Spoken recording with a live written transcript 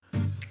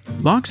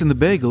Lox and the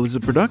Bagel is a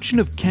production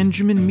of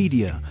Kenjamin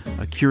Media,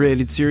 a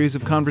curated series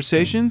of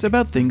conversations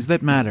about things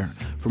that matter.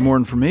 For more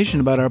information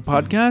about our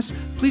podcast,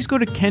 please go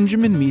to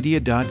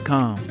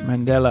kenjaminmedia.com.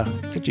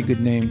 Mandela, such a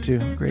good name too.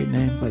 Great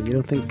name. What, you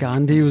don't think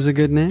Gandhi was a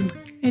good name?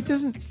 It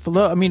doesn't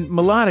flow. I mean,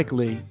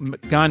 melodically,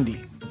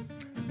 Gandhi.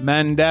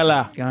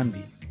 Mandela.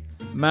 Gandhi.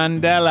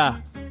 Mandela.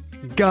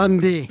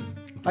 Gandhi.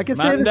 I could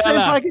say the same.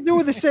 I could do it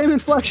with the same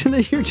inflection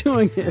that you're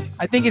doing it.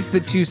 I think it's the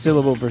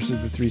 2-syllable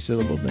versus the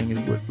 3-syllable thing is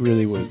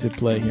what's at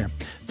play here.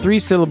 3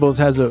 syllables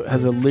has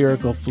a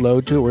lyrical flow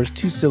to it, whereas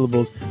 2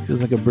 syllables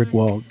feels like a brick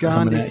wall.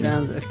 Gandhi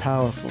sounds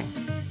powerful.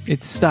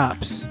 It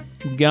stops.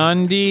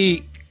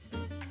 Gandhi.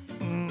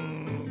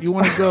 You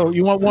want to go?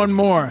 You want one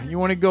more? You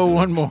want to go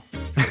one more?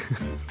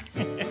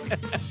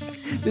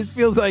 This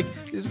feels like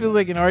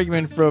an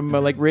argument from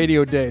like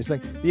radio days.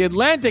 Like the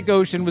Atlantic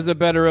Ocean was a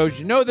better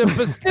ocean. No, the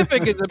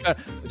Pacific is a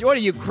better. What are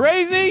you,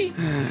 crazy?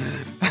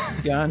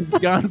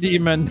 Gandhi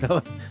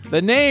Mandela.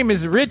 The name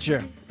is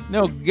richer.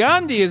 No,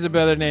 Gandhi is a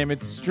better name.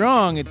 It's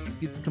strong.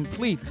 It's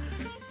complete.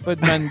 But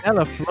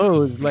Mandela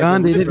flows like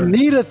Gandhi didn't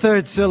need a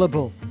 3rd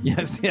syllable.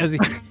 Yes.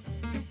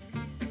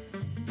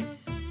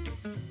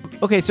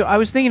 Okay, so I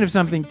was thinking of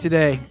something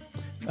today.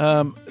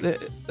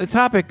 The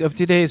topic of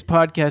today's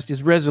podcast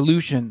is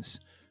resolutions,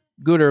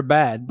 good or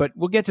bad, but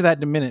we'll get to that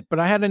in a minute. But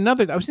I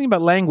was thinking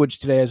about language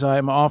today, as I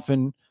am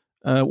often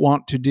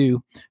want to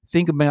do,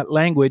 think about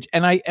language.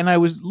 And I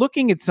was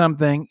looking at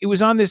something. It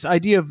was on this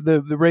idea of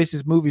the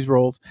racist movies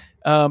roles.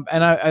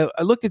 And I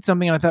looked at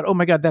something and I thought, oh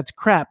my God, that's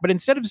crap. But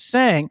instead of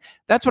saying,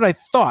 that's what I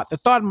thought. The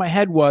thought in my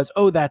head was,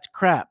 oh, that's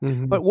crap.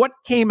 Mm-hmm. But what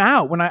came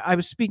out when I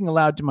was speaking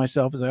aloud to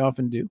myself, as I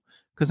often do,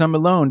 because I'm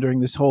alone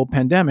during this whole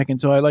pandemic. And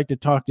so I like to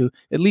talk to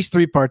at least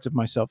 3 parts of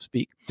myself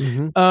speak.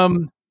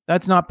 Mm-hmm.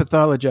 That's not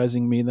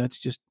pathologizing me. That's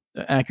just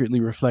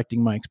accurately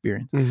reflecting my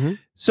experience. Mm-hmm.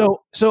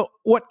 So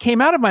what came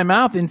out of my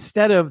mouth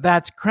instead of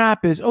that's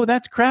crap is, oh,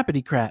 that's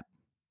crappity crap.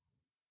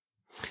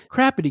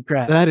 Crappity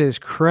crap. That is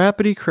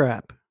crappity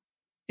crap.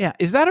 Yeah.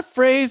 Is that a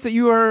phrase that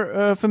you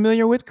are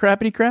familiar with?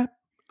 Crappity crap?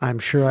 I'm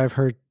sure I've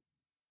heard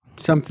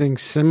something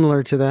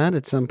similar to that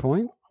at some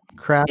point.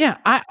 Crap. Yeah.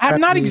 I'm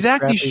not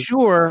exactly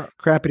sure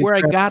where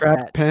I got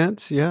that.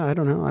 Pants. Yeah. I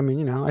don't know. I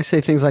mean, I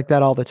say things like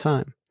that all the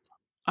time.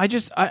 I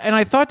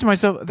thought to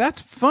myself, that's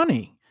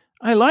funny.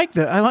 I like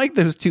that. I like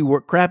those 2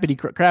 words,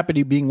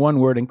 crappity being one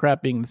word and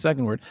crap being the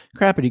second word.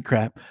 Crappity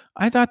crap.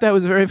 I thought that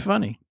was very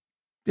funny.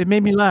 It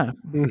made me laugh.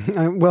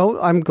 Well,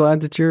 I'm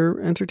glad that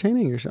you're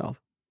entertaining yourself.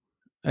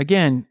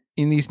 Again,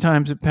 in these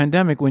times of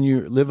pandemic, when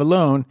you live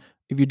alone,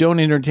 if you don't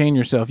entertain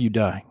yourself, you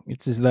die.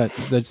 It's just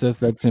that's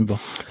that simple.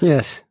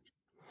 Yes.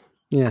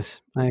 I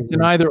agree. It's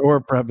an either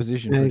or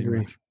proposition. I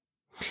agree.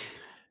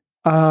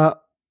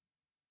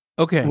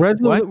 Okay.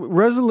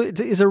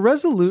 Is a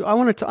resolute. I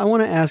want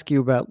to ask you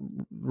about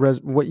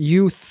what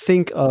you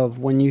think of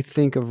when you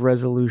think of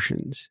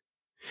resolutions.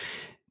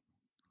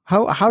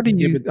 How do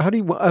you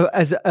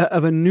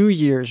of a New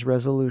Year's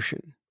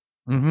resolution?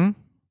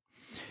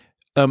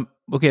 Mm-hmm.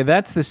 Okay,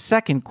 that's the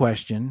second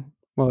question.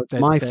 Well,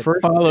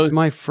 it's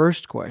my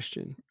first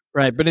question.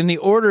 Right, but in the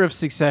order of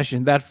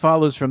succession, that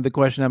follows from the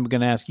question I'm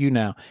going to ask you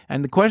now,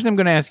 and the question I'm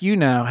going to ask you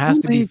now has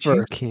to be first.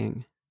 You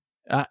king.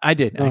 I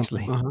did,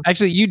 actually. Uh-huh.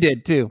 Actually, you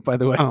did, too, by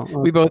the way.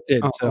 We both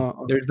did, okay.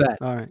 There's that.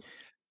 All right.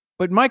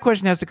 But my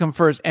question has to come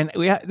first, and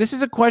this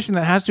is a question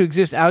that has to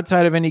exist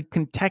outside of any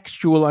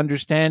contextual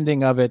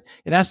understanding of it.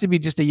 It has to be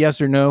just a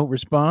yes or no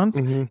response.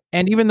 Mm-hmm.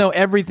 And even though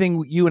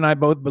everything you and I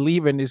both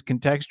believe in is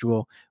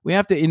contextual, we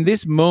have to, in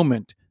this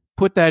moment,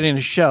 put that in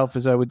a shelf,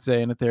 as I would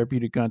say in a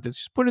therapeutic context.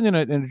 Just put it in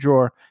a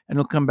drawer, and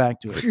we'll come back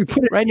to it. You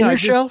put it in a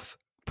shelf?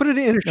 Put it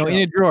in a shelf. No,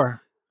 in a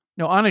drawer.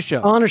 No, on a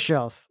shelf. On a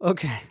shelf.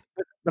 Okay.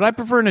 But I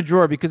prefer in a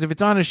drawer because if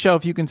it's on a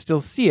shelf, you can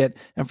still see it.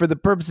 And for the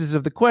purposes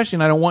of the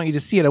question, I don't want you to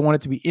see it. I want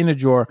it to be in a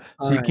drawer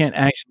so you can't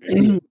actually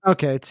see it.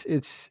 Okay,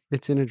 it's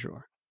in a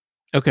drawer.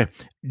 Okay.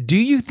 Do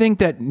you think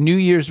that New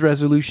Year's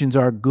resolutions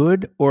are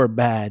good or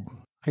bad?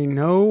 I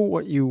know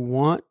what you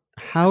want,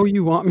 how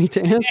you want me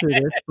to answer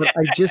this, but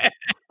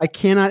I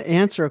cannot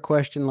answer a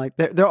question like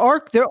that. There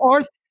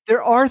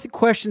are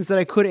questions that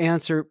I could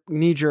answer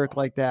knee jerk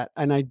like that,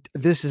 and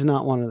this is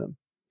not one of them.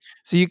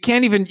 So you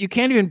can't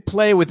even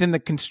play within the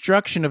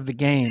construction of the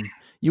game.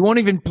 You won't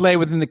even play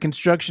within the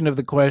construction of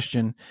the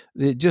question,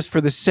 just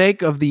for the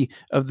sake of the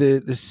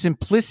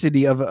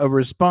simplicity of a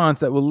response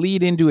that will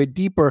lead into a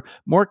deeper,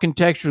 more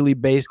contextually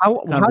based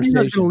conversation. How do you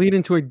know it's going to lead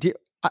into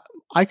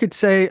I could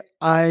say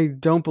I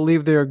don't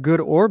believe they're good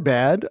or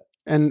bad,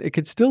 and it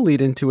could still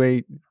lead into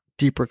a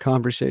deeper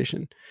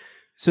conversation.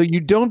 So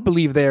you don't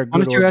believe they are good.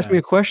 Why don't you ask me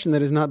a question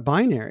that is not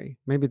binary?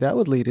 Maybe that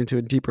would lead into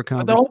a deeper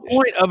conversation. The whole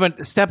point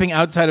of stepping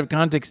outside of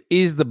context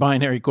is the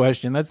binary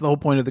question. That's the whole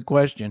point of the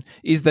question,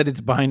 is that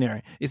it's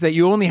binary. Is that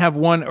you only have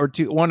one of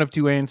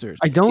two answers.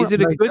 Is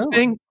it a good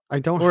thing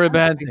or a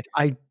bad thing?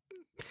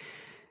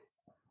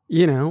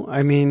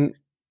 I mean,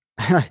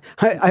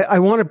 I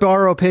want to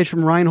borrow a page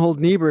from Reinhold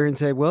Niebuhr and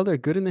say, well, they're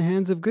good in the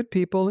hands of good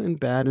people and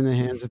bad in the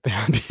hands of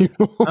bad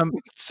people.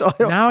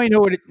 Now I know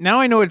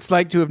what it's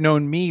like to have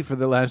known me for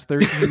the last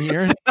 13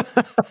 years.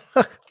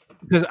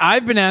 because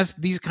I've been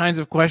asked these kinds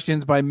of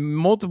questions by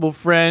multiple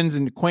friends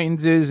and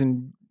acquaintances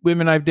and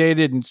women I've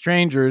dated and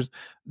strangers,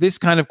 this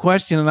kind of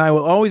question, and I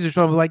will always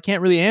respond, well, I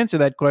can't really answer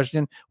that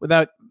question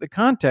without the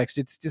context.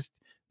 It's just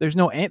there's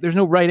no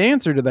right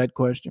answer to that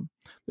question.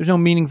 There's no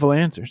meaningful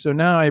answer. So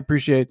now I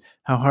appreciate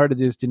how hard it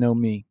is to know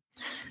me.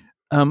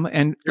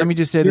 And let me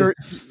just say this: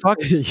 fuck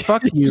you,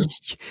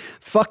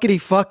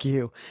 fuckity fuck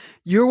you.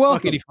 You're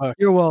welcome. Fuck.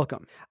 You're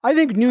welcome. I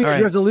think New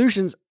Year's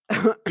resolutions.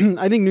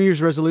 I think New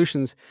Year's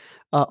resolutions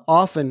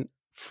often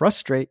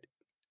frustrate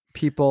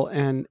people,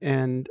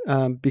 and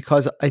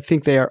because I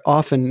think they are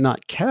often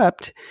not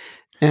kept.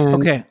 And,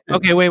 okay,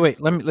 wait.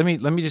 Let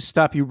me just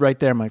stop you right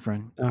there, my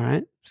friend. All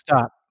right,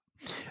 stop.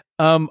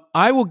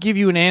 I will give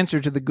you an answer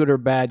to the good or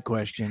bad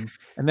question,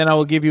 and then I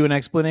will give you an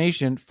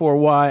explanation for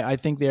why I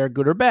think they are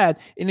good or bad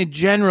in a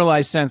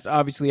generalized sense,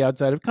 obviously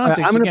outside of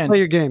context. I'm going to play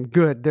your game.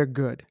 Good. They're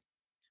good.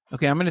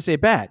 Okay, I'm going to say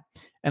bad,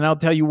 and I'll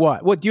tell you why.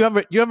 What do you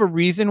have a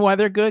reason why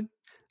they're good?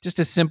 Just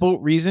a simple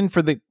reason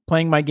for the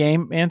playing my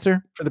game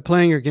answer? For the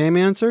playing your game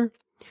answer?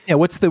 Yeah,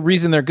 what's the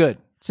reason they're good?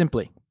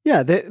 Simply.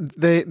 Yeah,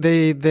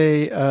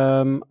 they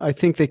I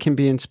think they can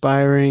be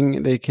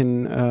inspiring. They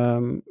can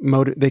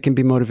they can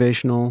be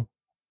motivational.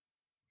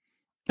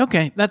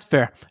 Okay, that's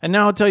fair. And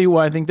now I'll tell you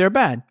why I think they're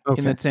bad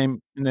in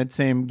that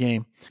same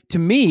game. To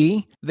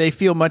me, they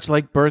feel much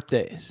like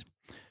birthdays.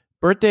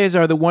 Birthdays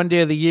are the one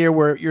day of the year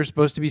where you're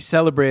supposed to be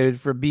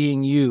celebrated for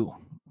being you.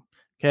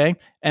 Okay?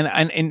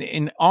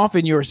 And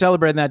often you're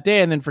celebrating that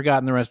day and then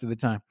forgotten the rest of the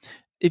time.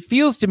 It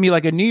feels to me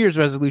like a New Year's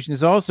resolution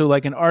is also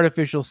like an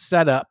artificial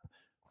setup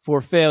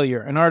for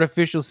failure, an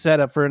artificial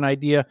setup for an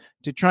idea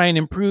to try and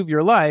improve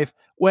your life,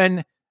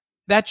 when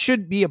that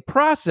should be a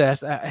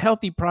process, a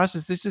healthy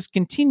process that's just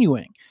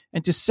continuing.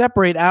 And to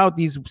separate out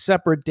these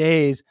separate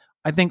days,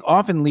 I think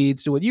often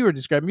leads to what you were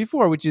describing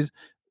before, which is,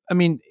 I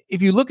mean,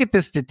 if you look at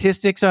the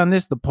statistics on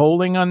this, the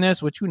polling on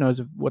this, which who knows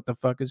what the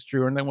fuck is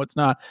true and then what's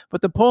not,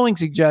 but the polling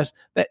suggests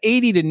that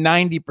 80 to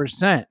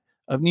 90%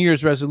 of New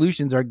Year's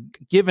resolutions are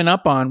given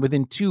up on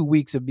within 2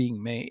 weeks of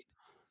being made.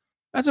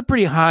 That's a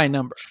pretty high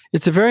number.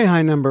 It's a very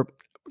high number.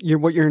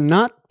 What you're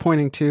not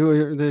pointing to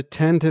are the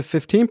 10 to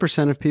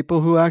 15% of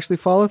people who actually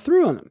follow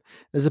through on them,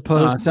 as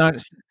opposed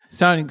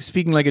sounding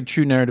speaking like a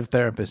true narrative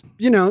therapist.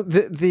 You know,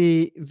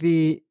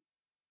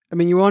 I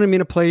mean, you wanted me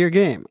to play your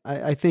game.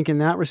 I think in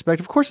that respect,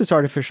 of course, it's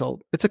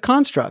artificial. It's a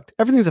construct.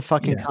 Everything's a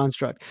fucking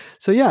construct.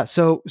 So yeah.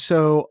 So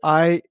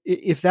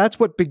if that's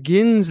what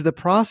begins the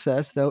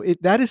process, though,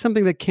 that is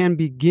something that can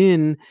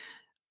begin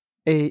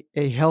a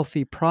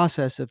healthy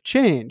process of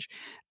change.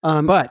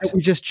 But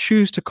we just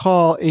choose to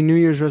call a New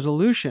Year's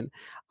resolution.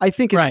 I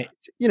think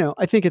it's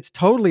I think it's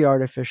totally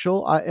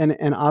artificial.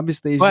 And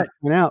obviously, as you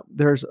point out,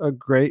 there's a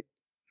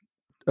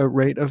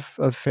rate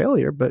of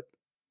failure, but.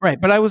 Right,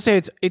 but I will say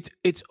it's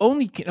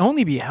can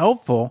only be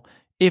helpful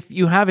if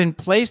you have in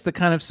place the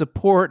kind of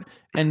support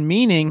and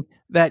meaning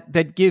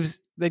that gives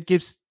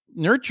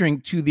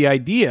nurturing to the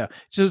idea.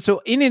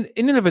 So in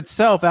and of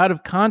itself, out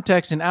of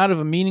context and out of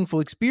a meaningful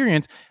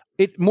experience,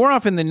 it more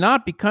often than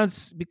not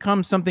becomes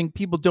something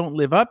people don't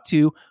live up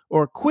to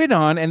or quit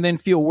on and then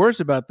feel worse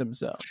about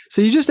themselves.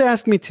 So you just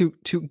asked me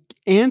to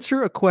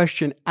answer a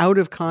question out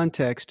of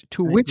context,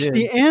 to which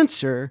the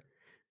answer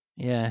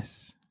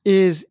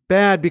is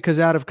bad because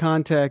out of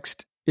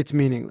context, it's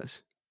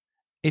meaningless.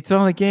 It's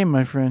all a game,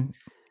 my friend.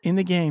 In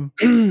the game.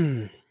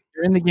 You're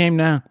in the game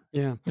now.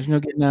 Yeah. There's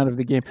no getting out of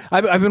the game. I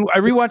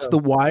rewatched The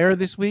Wire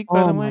this week,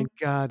 by the way. Oh my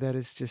God, that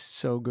is just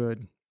so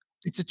good.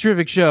 It's a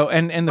terrific show.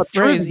 And the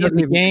phrase in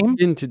the game.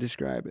 Begin to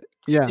describe it.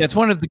 Yeah, it's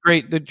one of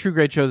the true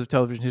great shows of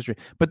television history.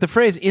 But the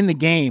phrase "in the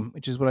game,"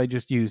 which is what I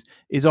just used,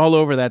 is all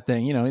over that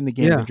thing. You know, in the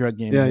game, the drug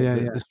game,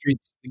 the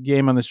streets, the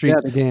game on the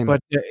streets. Yeah, the game.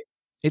 But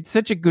it's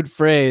such a good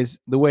phrase,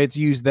 the way it's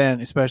used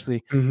then,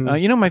 especially. Mm-hmm.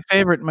 You know, my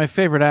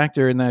favorite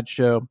actor in that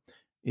show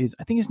is,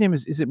 I think his name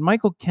is it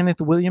Michael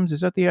Kenneth Williams?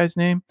 Is that the guy's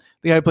name?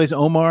 The guy who plays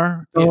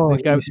Omar. Oh,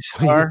 the guy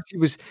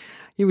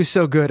he was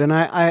so good, and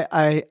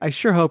I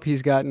sure hope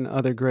he's gotten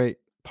other great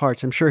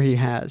parts. I'm sure he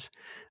has.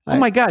 Oh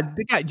my God,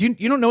 the guy!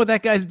 You don't know what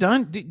that guy's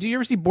done? Do you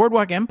ever see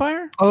Boardwalk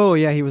Empire? Oh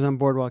yeah, he was on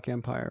Boardwalk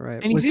Empire,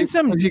 right? And he's in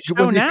some show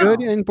now. Was he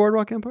good in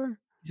Boardwalk Empire?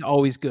 He's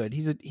always good.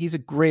 He's a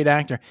great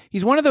actor.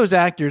 He's one of those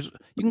actors.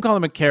 You can call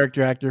him a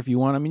character actor if you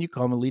want. I mean, you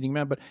call him a leading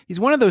man, but he's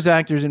one of those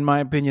actors, in my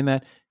opinion,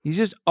 that he's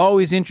just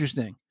always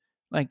interesting.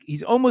 Like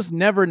he's almost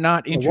never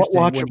not interesting.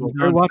 Watchable,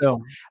 very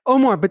watchable.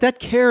 Omar, but that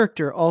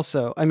character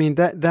also. I mean,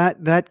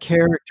 that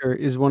character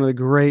is one of the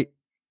great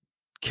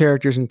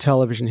characters in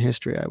television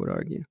history, I would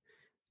argue.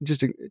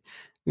 Just an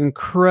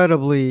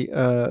incredibly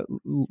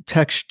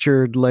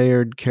textured,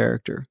 layered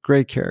character.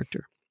 Great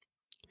character.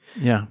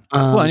 Yeah.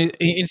 Well, and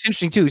it's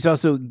interesting too. He's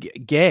also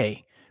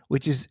gay,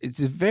 which it's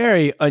a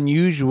very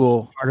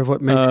unusual part of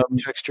what makes it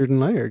textured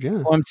and layered. Yeah.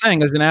 Well, I'm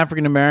saying, as an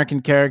African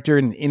American character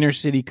in an inner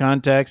city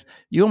context,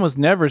 you almost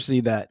never see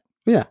that.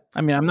 Yeah.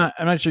 I mean, I'm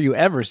not sure you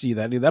ever see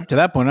that. Up to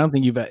that point, I don't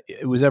think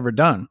it was ever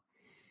done.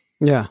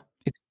 Yeah.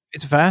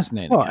 It's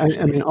fascinating. Well,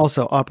 I mean,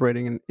 also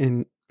operating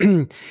in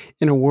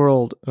in a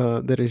world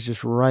that is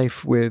just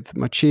rife with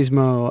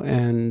machismo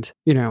and,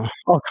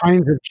 all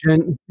kinds of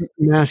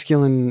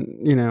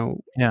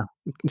masculine, Yeah.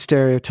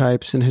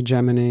 stereotypes and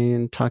hegemony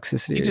and He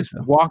toxicity. just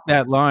So, walked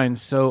that line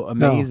so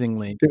no,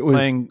 amazingly, it was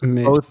playing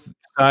amazing. both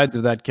sides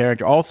of that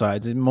character, all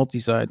sides, and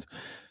multi-sides,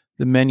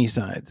 the many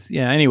sides.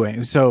 Yeah,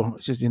 anyway, so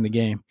it's just in the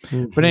game. But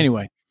Mhm.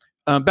 anyway,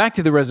 back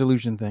to the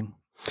resolution thing.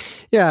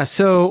 Yeah.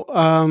 So,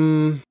 I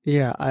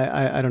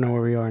don't know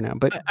where we are now,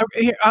 but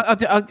Here,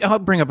 I'll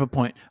bring up a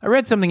point. I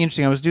read something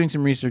interesting. I was doing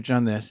some research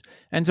on this,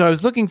 and so I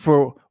was looking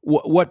for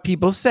what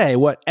people say,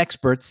 what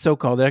experts,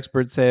 so-called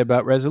experts, say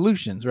about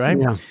resolutions. Right.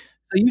 yeah.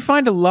 So you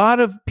find a lot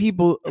of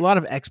people, a lot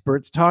of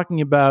experts talking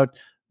about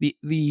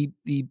the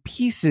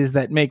pieces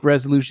that make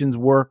resolutions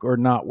work or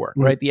not work.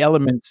 Mm. Right. The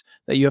elements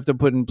that you have to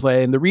put in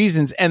play, and the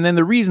reasons, and then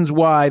the reasons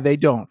why they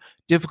don't.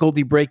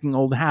 Difficulty breaking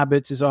old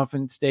habits is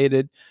often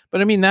stated, but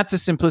I mean that's a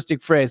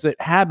simplistic phrase.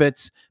 That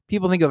habits,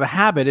 people think of a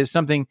habit as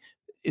something,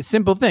 a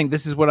simple thing.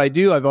 This is what I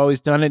do. I've always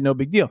done it. No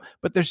big deal.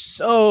 But there's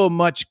so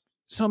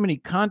many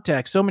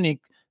contexts,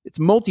 it's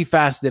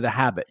multifaceted, a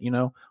habit,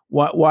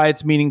 why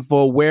it's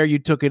meaningful, where you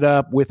took it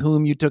up, with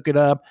whom you took it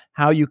up,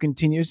 how you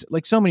continue. It's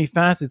like so many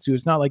facets to it.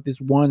 It's not like this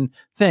one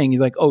thing.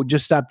 You're like, oh,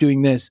 just stop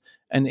doing this.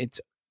 And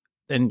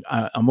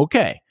I'm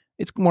okay.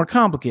 It's more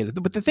complicated.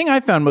 But the thing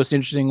I found most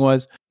interesting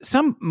was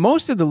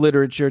most of the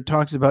literature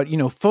talks about,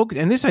 focus.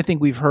 And this, I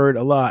think we've heard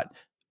a lot,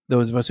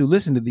 those of us who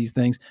listen to these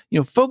things,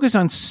 focus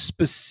on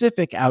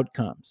specific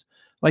outcomes.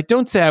 Like,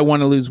 don't say I want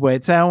to lose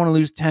weight. Say I want to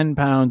lose 10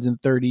 pounds in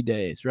 30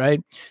 days,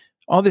 right?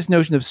 All this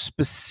notion of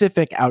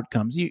specific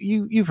outcomes.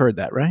 You've heard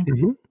that, right?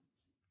 Mm-hmm.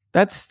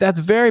 That's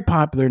very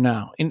popular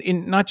now,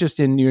 in not just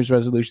in New Year's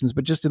resolutions,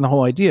 but just in the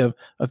whole idea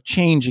of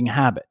changing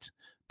habits,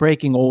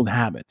 breaking old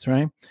habits,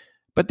 right?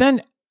 But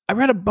then I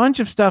read a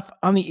bunch of stuff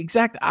on the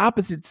exact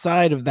opposite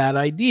side of that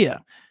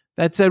idea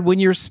that said when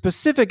you're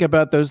specific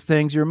about those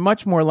things, you're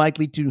much more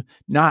likely to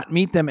not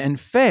meet them and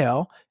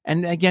fail,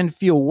 and again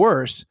feel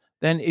worse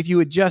than if you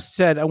had just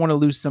said, I want to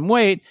lose some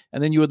weight,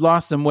 and then you had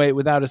lost some weight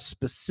without a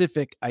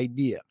specific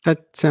idea. That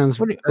sounds.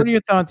 What are your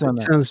thoughts on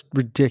that? Sounds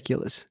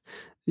ridiculous.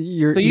 So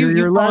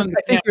you fall in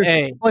camp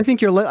A. I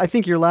think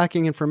you're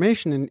lacking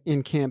information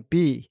in Camp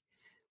B.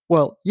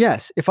 Well,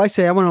 yes, if I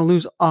say I want to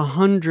lose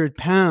 100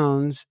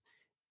 pounds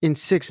in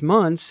 6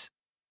 months,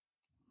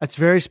 that's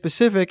very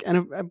specific,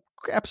 and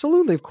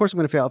absolutely, of course, I'm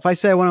going to fail. If I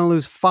say I want to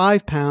lose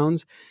 5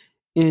 pounds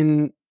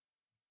in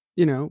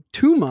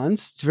 2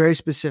 months, it's very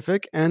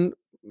specific and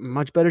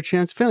much better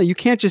chance of failing. You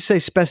can't just say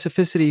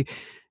specificity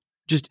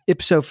just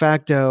ipso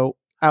facto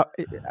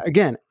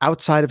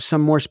outside of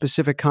some more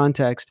specific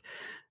context.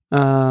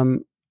 I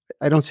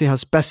don't see how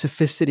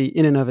specificity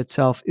in and of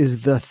itself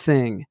is the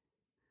thing.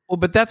 Well,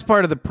 but that's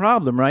part of the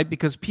problem, right?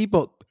 Because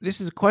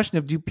this is a question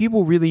of, do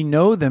people really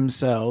know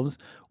themselves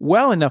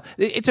well enough?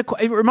 It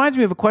reminds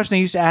me of a question I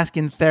used to ask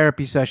in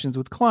therapy sessions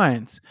with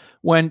clients,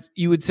 when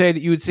you would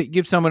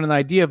give someone an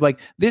idea of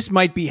like, this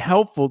might be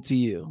helpful to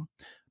you.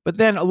 But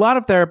then a lot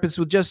of therapists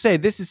will just say,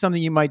 this is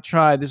something you might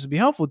try. This would be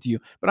helpful to you.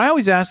 But I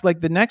always ask,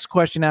 like, the next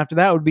question after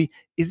that would be,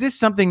 is this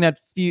something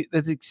that's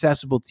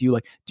accessible to you?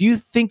 Like, do you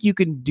think you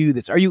can do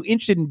this? Are you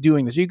interested in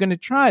doing this? Are you going to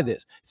try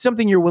this?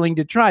 Something you're willing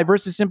to try,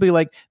 versus simply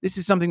like, this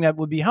is something that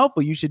would be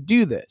helpful. You should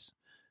do this.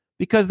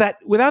 Because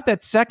without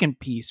that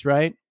second piece,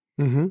 right?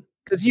 Mm-hmm.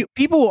 Because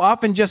people will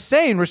often just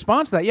say in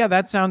response to that, yeah,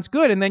 that sounds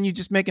good. And then you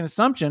just make an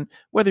assumption,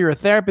 whether you're a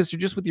therapist or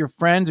just with your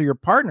friends or your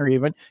partner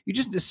even, you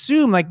just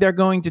assume like they're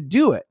going to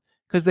do it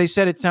because they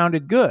said it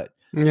sounded good.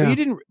 Yeah.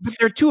 But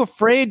they're too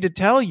afraid to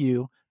tell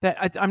you that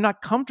I'm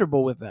not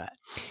comfortable with that.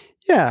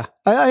 Yeah.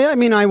 I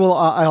mean, I'll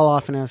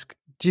often ask,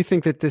 do you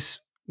think that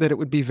it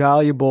would be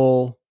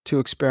valuable to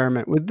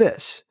experiment with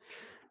this?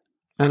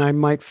 And I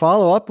might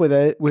follow up with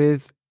it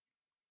with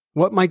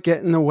what might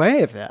get in the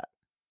way of that.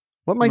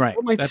 What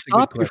might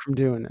stop you from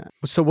doing that?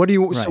 So what do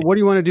you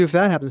want to do if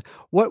that happens?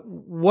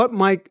 What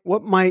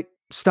might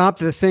stop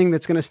the thing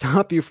that's going to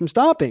stop you from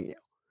stopping you?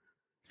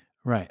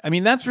 Right. I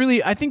mean, I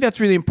think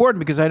that's really important,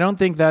 because I don't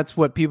think that's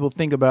what people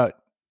think about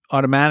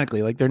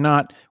automatically. Like we're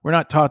not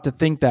taught to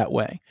think that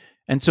way.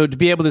 And so to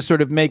be able to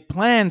sort of make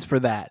plans for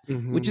that,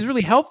 Mm-hmm. which is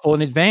really helpful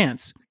in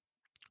advance,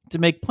 to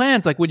make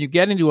plans, like when you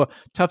get into a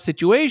tough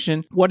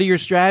situation, what are your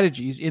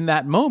strategies in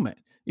that moment?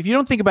 If you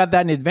don't think about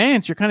that in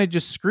advance, you're kind of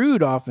just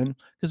screwed often,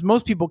 because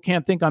most people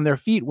can't think on their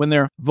feet when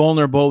they're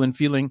vulnerable and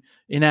feeling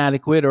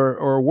inadequate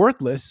or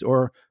worthless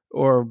or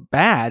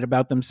bad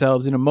about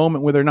themselves in a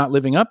moment where they're not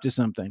living up to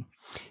something.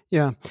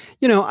 Yeah.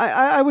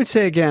 I would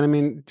say again, I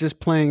mean, just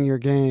playing your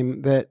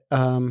game, that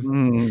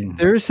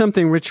there is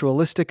something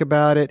ritualistic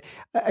about it.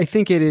 I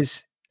think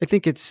it's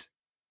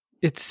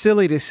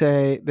silly to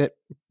say that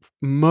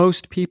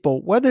most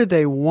people, whether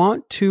they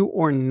want to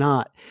or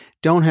not,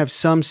 don't have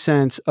some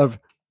sense of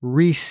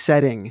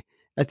resetting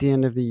at the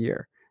end of the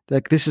year.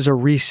 Like, this is a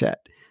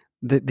reset.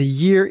 The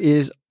year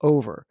is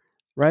over,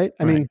 right?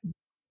 I mean,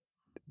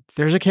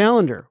 there's a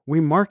calendar.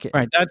 We mark it.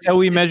 Right. That's how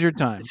we measure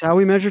time. It's how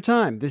we measure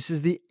time. This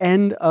is the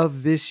end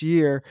of this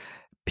year.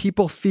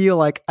 People feel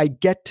like I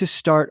get to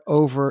start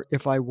over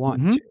if I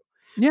want to.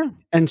 Yeah.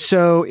 And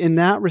so in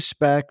that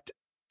respect,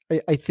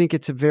 I think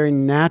it's a very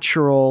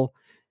natural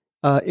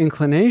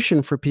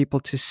inclination for people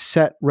to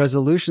set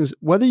resolutions,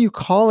 whether you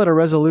call it a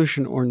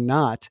resolution or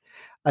not.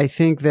 I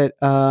think that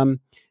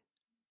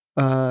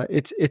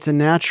it's a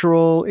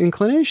natural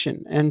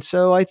inclination, and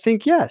so I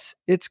think yes,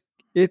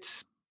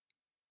 it's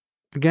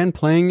again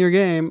playing your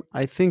game.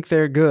 I think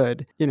they're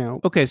good.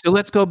 Okay, so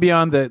let's go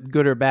beyond the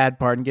good or bad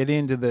part and get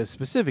into the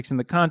specifics in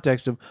the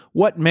context of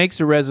what makes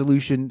a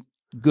resolution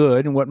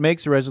good and what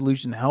makes a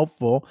resolution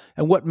helpful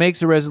and what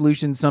makes a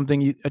resolution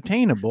something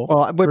attainable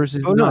Well,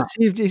 versus no, not.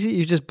 see,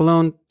 you've just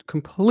blown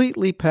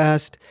completely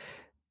past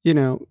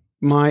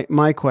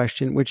my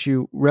question, which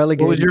you What was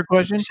relegated your to the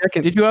question?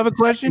 second. Did you have a the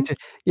second question? to-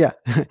 yeah.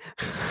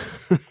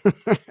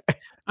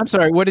 I'm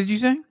sorry, what did you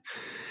say?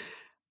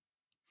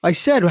 I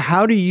said,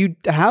 how do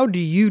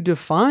you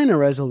define a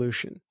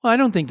resolution? Well, I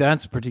don't think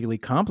that's a particularly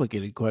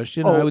complicated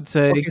question. I Oh, would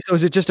say, okay. So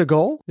is it just a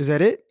goal? Is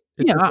that it?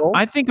 It's yeah, a goal?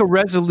 I think a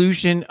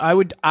resolution, I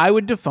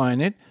would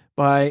define it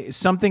by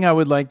something I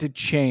would like to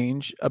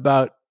change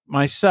about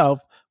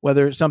myself,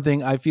 whether it's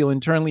something I feel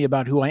internally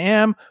about who I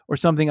am or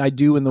something I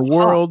do in the Huh.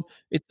 world.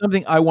 It's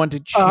something I want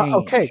to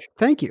Okay. change.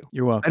 Thank you.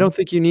 You're I welcome. don't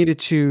think you needed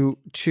to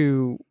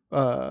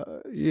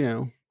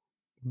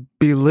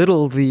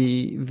belittle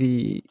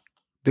the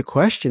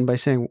question by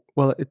saying,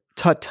 "Well,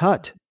 tut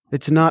tut."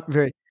 It's not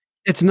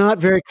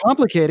very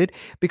complicated,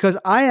 because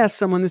I asked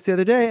someone this the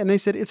other day and they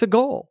said it's a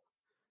goal.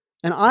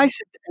 And I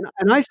said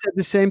and I said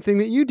the same thing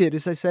that you did,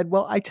 is I said,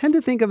 "Well, I tend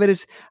to think of it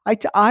as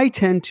I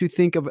tend to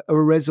think of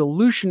a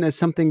resolution as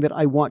something that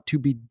I want to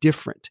be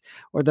different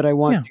or that I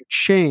want Yeah, to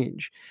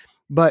change."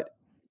 But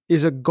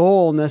is a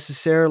goal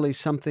necessarily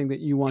something that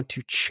you want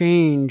to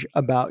change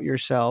about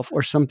yourself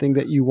or something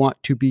that you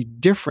want to be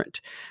different?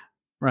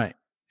 right.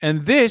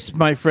 And this,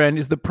 my friend,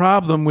 is the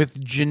problem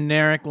with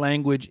generic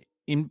language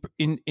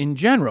in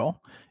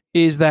general,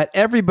 is that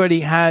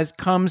everybody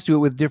comes to it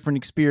with different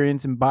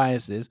experience and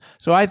biases.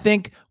 So I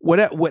think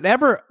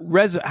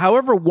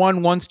however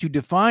one wants to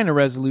define a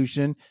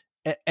resolution,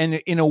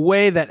 and in a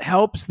way that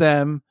helps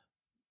them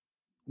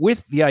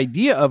with the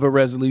idea of a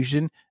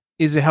resolution,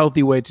 is a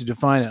healthy way to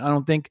define it. I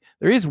don't think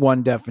there is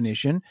one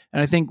definition,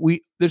 and I think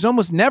there's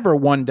almost never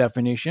one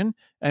definition.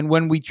 And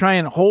when we try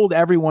and hold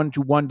everyone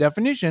to one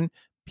definition,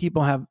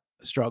 people have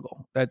a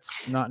struggle.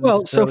 That's not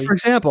Well, so for necessarily.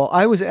 example,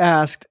 I was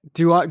asked,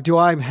 do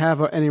I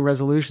have any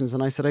resolutions?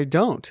 And I said, I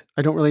don't.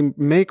 I don't really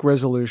make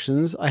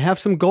resolutions. I have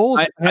some goals.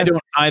 I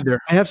don't either.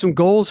 I have some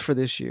goals for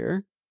this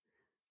year.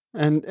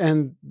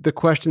 And the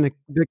question that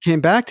came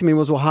back to me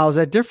was, well, how is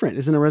that different?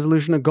 Isn't a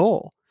resolution a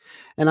goal?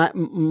 And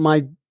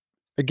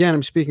again,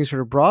 I'm speaking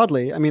sort of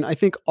broadly. I mean, I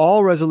think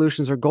all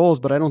resolutions are goals,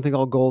 but I don't think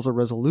all goals are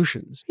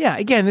resolutions. Yeah,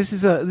 again,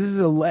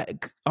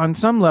 on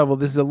some level,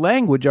 this is a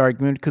language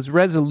argument, because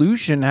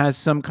resolution has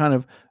some kind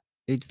of.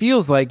 It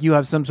feels like you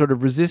have some sort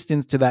of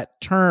resistance to that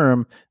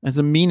term as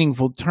a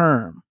meaningful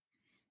term.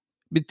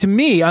 But to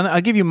me,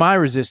 I'll give you my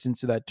resistance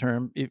to that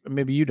term.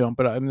 Maybe you don't,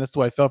 but I mean, that's the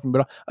way I felt from it.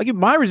 But I'll give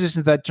my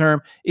resistance to that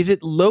term is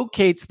it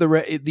locates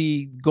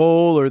the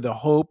goal or the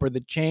hope or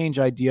the change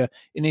idea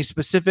in a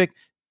specific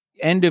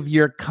end of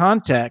year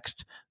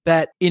context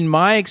that, in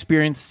my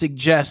experience,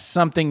 suggests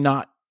something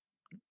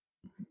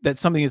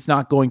that's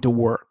not going to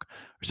work,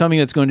 or something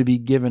that's going to be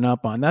given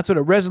up on. That's what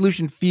a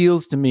resolution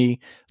feels to me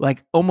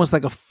like, almost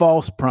like a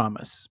false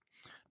promise,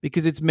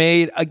 because it's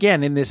made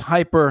again in this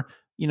hyper,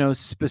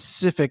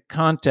 specific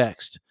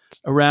context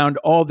around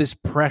all this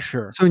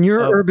pressure. So in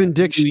your of Urban New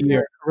Dictionary,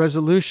 Year.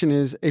 resolution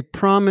is a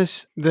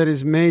promise that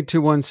is made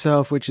to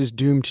oneself, which is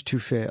doomed to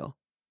fail.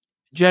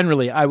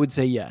 Generally, I would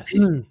say yes.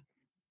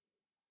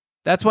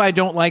 That's why I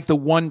don't like the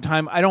one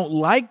time. I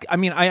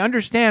mean, I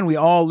understand we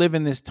all live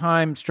in this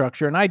time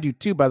structure, and I do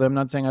too, by the way. I'm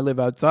not saying I live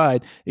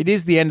outside. It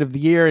is the end of the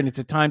year, and it's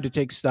a time to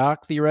take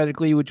stock,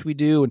 theoretically, which we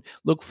do, and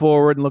look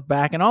forward and look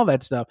back and all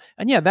that stuff.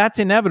 And yeah, that's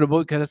inevitable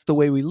because that's the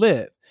way we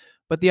live.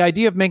 But the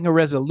idea of making a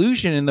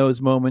resolution in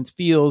those moments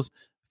feels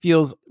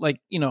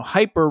like,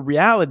 hyper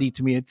reality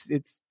to me.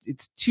 It's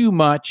too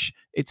much.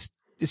 It's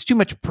too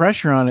much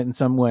pressure on it in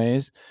some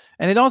ways.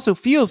 And it also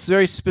feels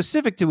very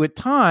specific to a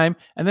time,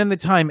 and then the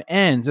time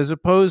ends, as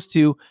opposed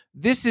to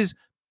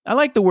I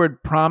like the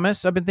word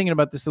promise. I've been thinking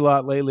about this a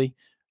lot lately.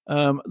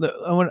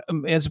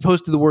 As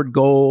opposed to the word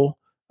goal.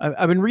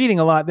 I've been reading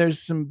a lot.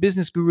 There's some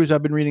business gurus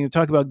I've been reading that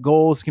talk about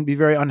goals can be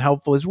very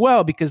unhelpful as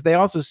well, because they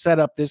also set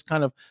up this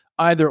kind of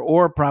either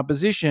or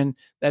proposition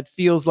that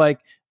feels like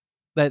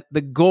that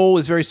the goal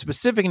is very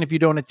specific, and if you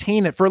don't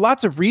attain it for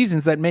lots of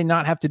reasons that may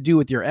not have to do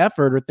with your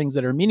effort or things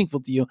that are meaningful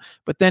to you,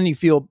 but then you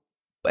feel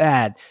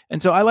bad.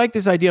 And so I like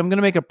this idea. I'm going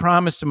to make a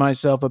promise to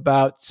myself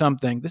about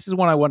something. This is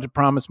what I want to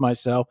promise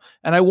myself,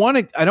 and I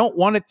don't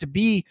want it to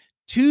be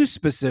too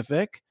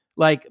specific,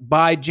 like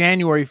by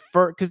January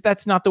 1st, because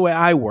that's not the way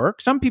I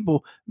work. Some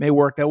people may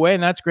work that way,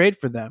 and that's great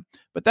for them.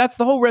 But that's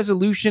the whole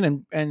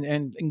resolution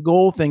and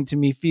goal thing to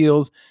me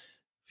feels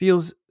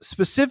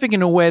specific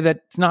in a way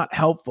that's not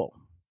helpful.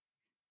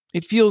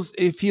 It feels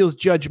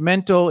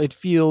judgmental. It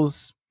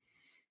feels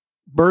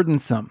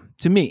burdensome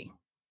to me.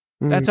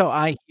 That's how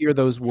I hear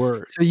those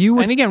words. So you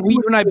would, and again,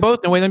 you and I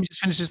both know. Wait, let me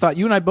just finish this thought.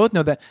 You and I both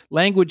know that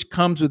language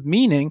comes with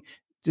meaning,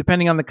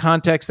 depending on the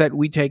context that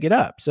we take it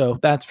up. So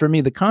that's for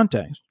me the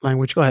context.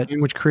 language. Go ahead.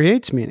 Language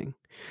creates meaning,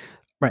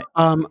 right?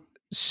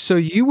 So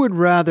you would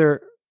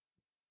rather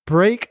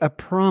break a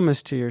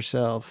promise to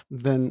yourself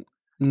than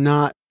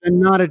not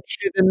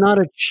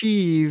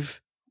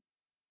achieve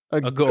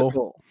a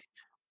goal.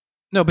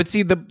 No, but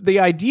see, the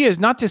idea is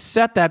not to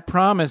set that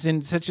promise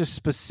in such a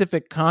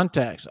specific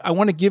context. I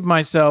want to give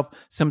myself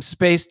some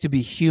space to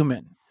be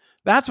human.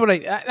 That's what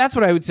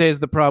I would say is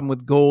the problem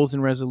with goals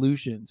and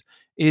resolutions.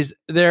 Is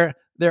they're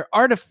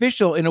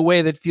artificial in a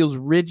way that feels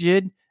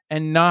rigid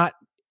and not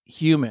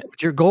human.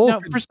 But your goal,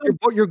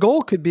 your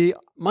goal could be,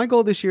 my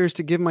goal this year is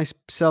to give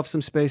myself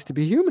some space to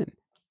be human.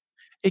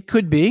 It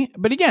could be,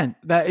 but again,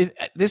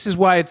 this is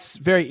why it's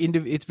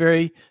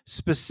very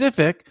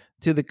specific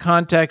to the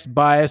context,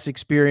 bias,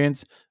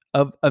 experience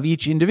of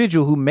each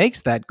individual who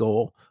makes that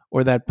goal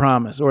or that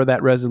promise or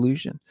that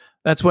resolution.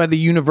 That's why the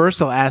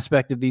universal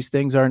aspect of these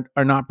things are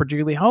not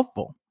particularly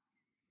helpful.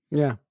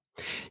 Yeah.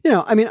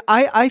 I mean,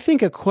 I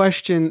think a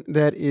question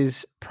that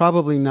is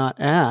probably not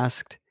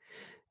asked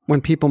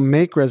when people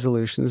make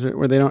resolutions,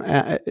 or they don't,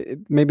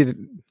 maybe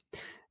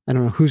I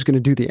don't know who's going to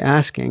do the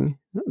asking,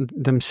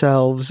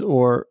 themselves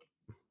or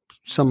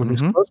someone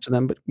who's close to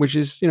them, but which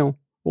is,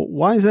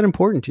 why is that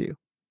important to you?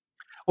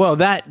 Well,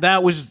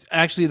 that was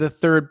actually the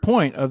third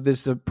point of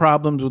this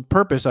problems with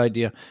purpose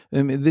idea.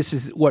 I mean, this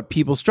is what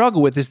people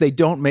struggle with, is they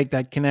don't make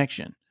that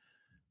connection.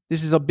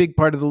 This is a big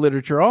part of the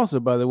literature also,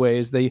 by the way,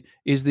 is they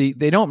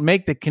don't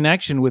make the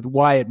connection with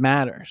why it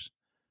matters.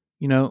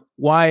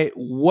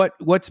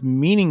 What's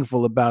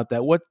meaningful about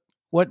that?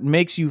 What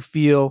makes you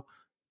feel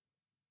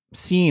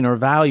seen or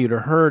valued or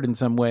heard in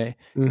some way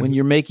when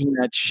you're making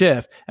that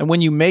shift? And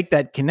when you make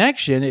that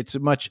connection, you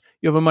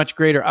have a much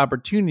greater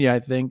opportunity, I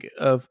think,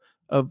 of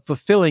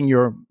fulfilling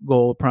your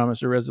goal,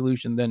 promise, or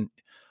resolution than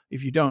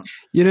if you don't.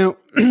 Do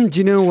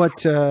you know what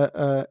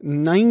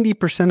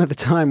 90% of the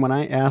time when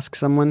I ask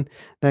someone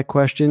that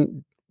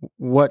question,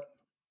 what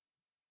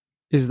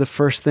is the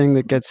first thing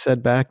that gets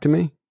said back to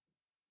me?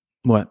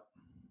 What?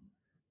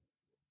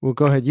 Well,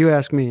 go ahead. You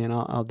ask me and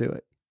I'll do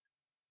it.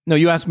 No,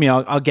 you ask me.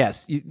 I'll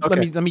guess.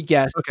 Okay. Let me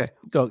guess. Okay.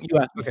 Go. You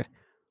ask me. Okay.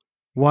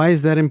 Why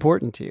is that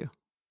important to you?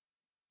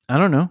 I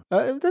don't know.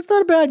 That's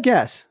not a bad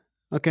guess.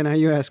 Okay, now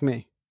you ask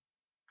me.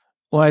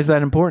 Why is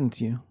that important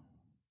to you?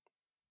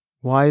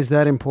 Why is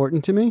that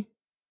important to me?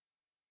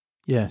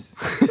 Yes.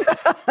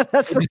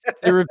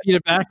 They repeat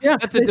it back. Yeah,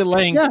 that's a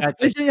delaying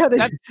tactic.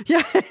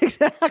 Yeah,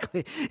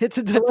 exactly. It's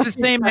a delaying. That's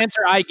the same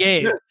answer I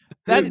gave.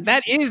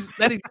 That is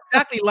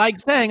exactly like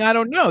saying I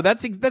don't know.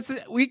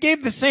 We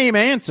gave the same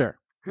answer.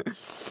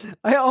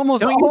 I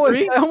almost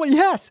always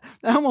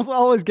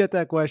get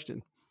that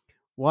question.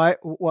 Why is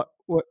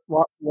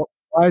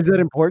that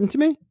important to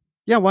me?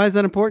 Yeah, why is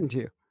that important to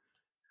you?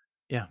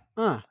 Yeah.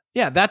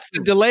 Yeah, that's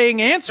the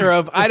delaying answer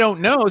of I don't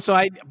know. So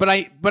but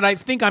I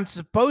think I'm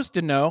supposed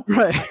to know.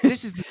 Right.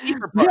 This is the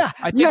deeper part. Yeah,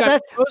 I think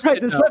I'm supposed to know.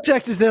 The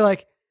subtext is they're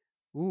like,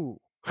 ooh.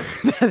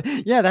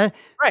 That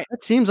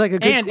seems like a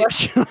good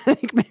question. I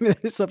think maybe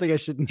that is something I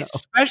should know.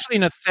 Especially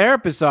in a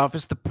therapist's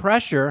office, the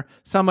pressure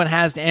someone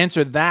has to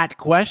answer that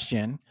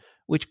question,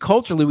 which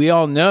culturally we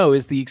all know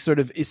is the sort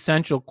of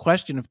essential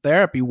question of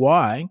therapy.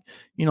 Why?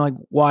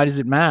 Why does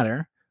it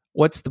matter?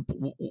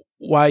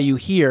 Why are you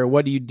here?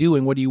 What are you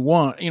doing? What do you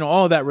want?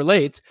 All of that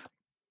relates.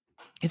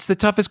 It's the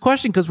toughest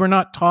question because we're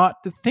not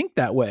taught to think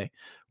that way.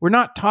 We're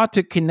not taught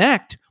to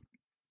connect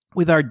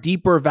with our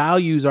deeper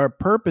values, our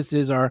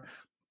purposes,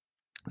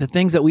 the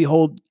things that we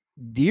hold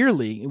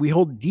dearly, we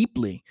hold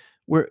deeply.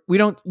 We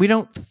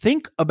don't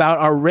think about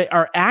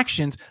our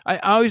actions. I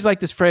always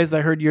like this phrase that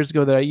I heard years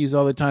ago that I use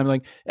all the time.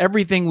 Like,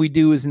 everything we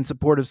do is in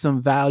support of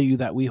some value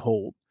that we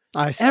hold.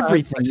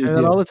 Everything I say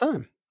that all the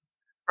time.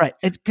 Right.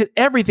 It's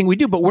everything we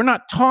do, but we're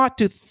not taught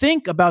to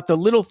think about the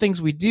little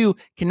things we do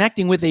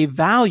connecting with a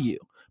value.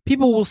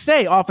 People will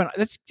say often,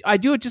 I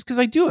do it just because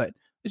I do it.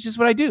 It's just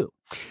what I do.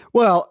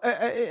 Well,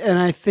 and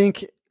I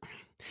think,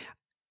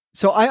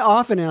 so I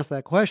often ask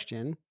that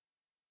question.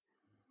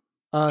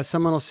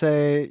 Someone will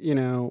say,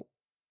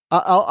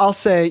 I'll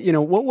say,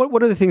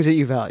 what are the things that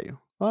you value?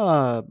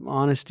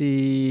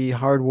 Honesty,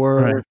 hard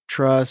work,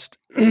 trust,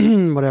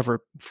 whatever,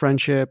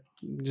 friendship,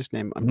 just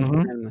name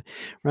them,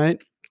 right?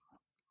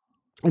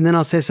 And then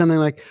I'll say something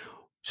like,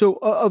 so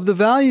of the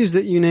values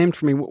that you named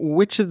for me,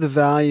 which of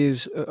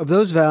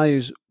those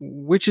values,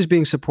 which is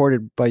being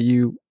supported by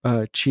you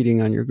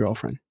cheating on your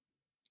girlfriend?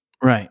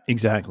 Right,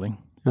 exactly.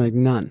 Like,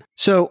 none.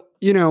 So,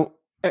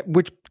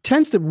 which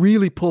tends to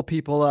really pull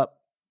people up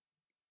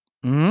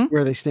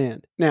where they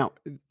stand. Now,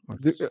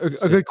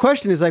 a good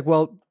question is like,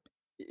 well,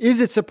 is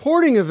it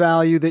supporting a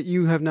value that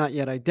you have not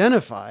yet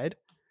identified,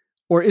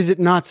 or is it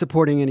not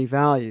supporting any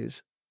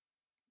values?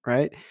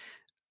 Right?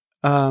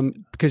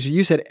 Because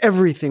you said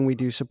everything we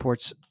do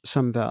supports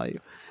some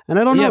value, and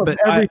I don't know. But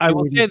I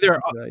will say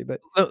there. Value,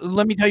 but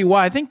let me tell you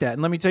why I think that,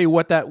 and let me tell you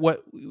what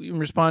in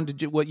respond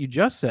to what you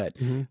just said.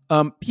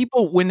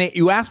 People, when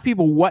you ask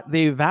people what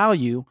they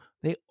value,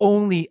 They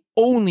always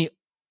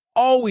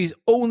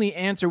only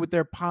answer with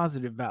their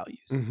positive values.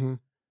 Mm-hmm.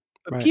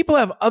 But Right. people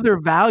have other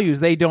values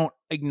they don't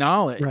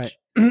acknowledge. Right.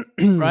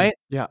 Right?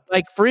 Yeah.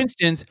 Like, for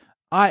instance,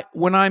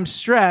 when I'm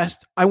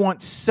stressed, I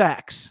want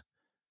sex.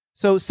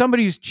 So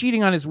somebody who's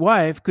cheating on his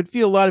wife could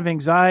feel a lot of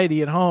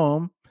anxiety at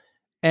home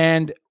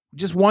and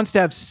just wants to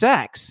have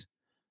sex.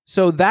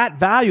 So that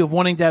value of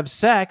wanting to have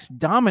sex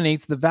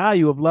dominates the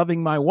value of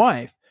loving my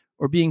wife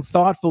or being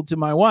thoughtful to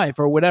my wife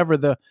or whatever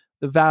the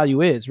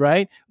value is,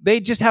 right? They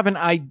just haven't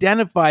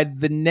identified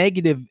the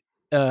negative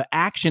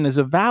action as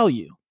a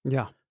value.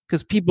 Yeah.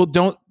 Because people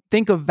don't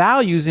think of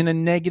values in a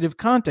negative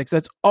context.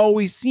 That's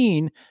always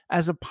seen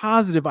as a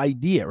positive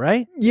idea,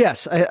 right?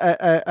 Yes,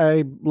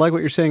 I like what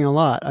you're saying a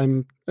lot.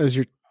 As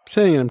you're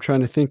saying, I'm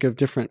trying to think of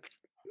different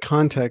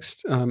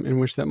contexts in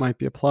which that might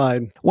be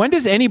applied. When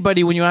does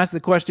anybody, when you ask the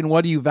question,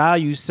 what do you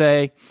value,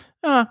 say,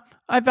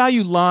 I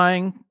value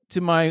lying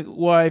to my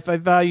wife. I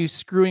value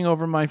screwing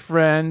over my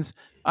friends.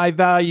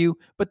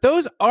 But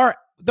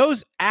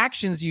those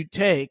actions you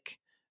take,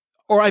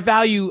 or I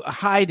value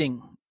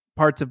hiding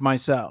parts of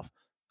myself.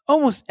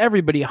 Almost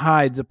everybody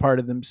hides a part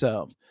of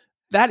themselves.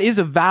 That is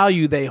a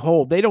value they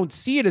hold. They don't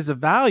see it as a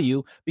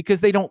value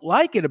because they don't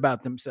like it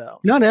about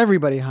themselves. Not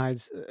everybody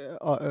hides.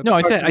 No,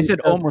 I said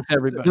almost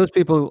everybody. Those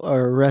people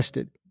are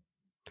arrested.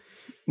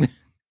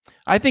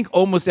 I think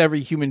almost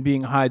every human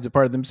being hides a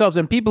part of themselves,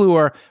 and people who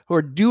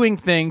are doing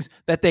things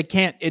that they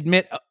can't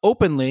admit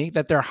openly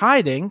that they're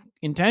hiding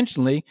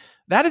intentionally,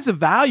 that is a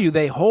value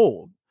they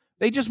hold.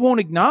 They just won't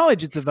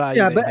acknowledge it's a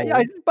value. Yeah,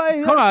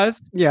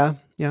 because yeah.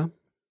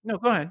 No,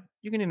 go ahead.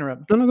 You can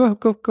interrupt. No,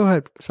 go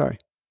ahead. Sorry.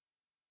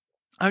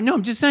 No,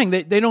 I'm just saying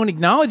they don't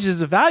acknowledge it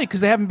as a value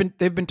because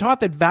they've been taught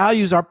that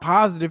values are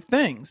positive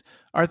things,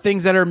 are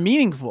things that are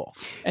meaningful.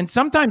 And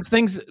sometimes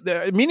things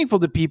that are meaningful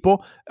to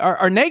people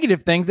are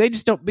negative things. They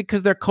just don't,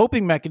 because they're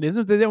coping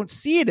mechanisms, they don't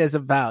see it as a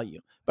value.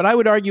 But I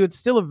would argue it's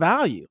still a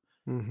value.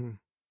 Mm-hmm.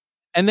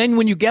 And then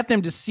when you get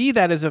them to see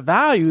that as a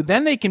value,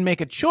 then they can make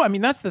a choice. I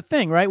mean, that's the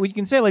thing, right? You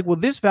can say like, well,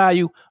 this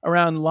value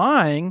around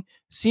lying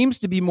seems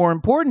to be more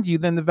important to you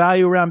than the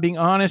value around being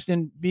honest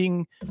and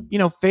being,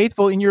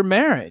 faithful in your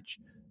marriage.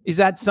 Is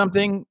that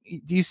something?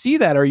 Do you see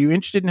that? Are you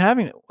interested in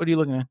having it? What are you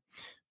looking at?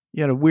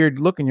 You had a weird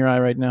look in your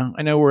eye right now.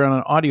 I know we're on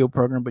an audio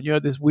program, but you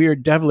had this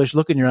weird devilish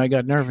look in your eye. I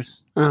got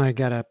nervous. Oh, I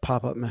got a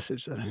pop-up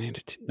message that I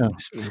needed to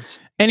dismiss.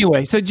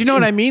 Anyway, so do you know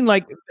what I mean?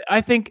 Like, I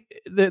think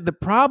the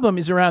problem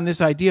is around this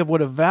idea of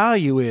what a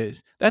value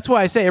is. That's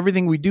why I say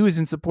everything we do is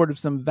in support of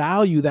some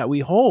value that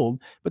we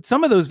hold. But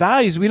some of those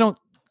values, we don't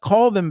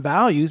call them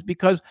values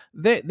because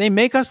they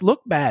make us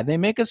look bad. They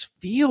make us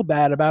feel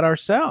bad about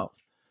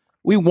ourselves.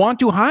 We want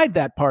to hide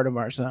that part of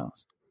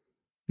ourselves.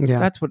 Yeah.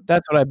 That's what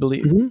I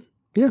believe. Mm-hmm.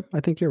 Yeah, I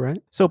think you're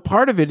right. So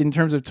part of it in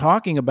terms of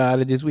talking about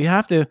it is we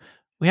have to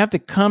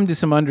come to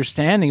some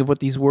understanding of what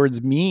these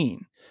words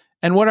mean.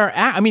 And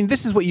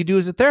this is what you do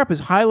as a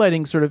therapist,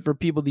 highlighting sort of for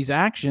people these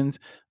actions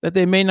that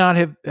they may not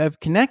have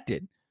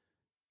connected,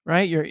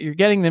 right? You're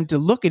getting them to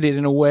look at it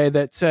in a way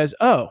that says,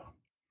 oh,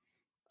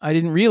 I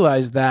didn't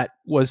realize that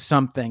was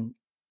something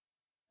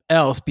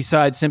else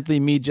besides simply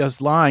me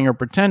just lying or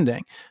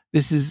pretending.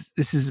 This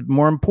is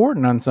more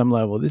important on some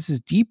level. This is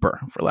deeper,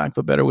 for lack of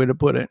a better way to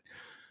put it.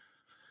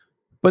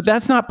 But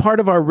that's not part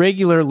of our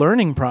regular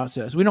learning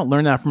process. We don't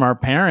learn that from our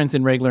parents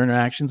in regular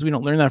interactions. We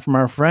don't learn that from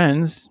our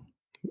friends.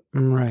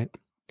 Right.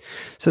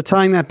 So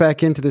tying that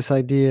back into this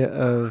idea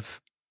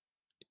of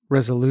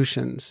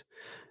resolutions,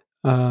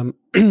 I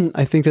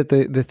think that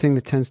the thing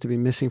that tends to be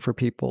missing for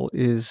people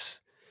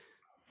is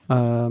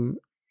the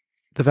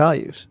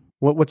values.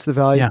 What's the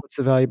value? Yeah. What's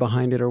the value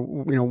behind it? Or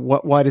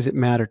why does it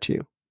matter to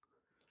you?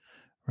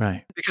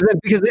 Right.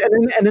 Because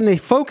then they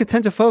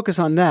tend to focus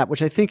on that,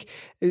 which I think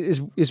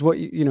is what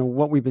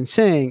what we've been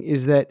saying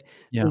is that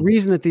the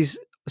reason that these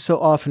so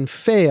often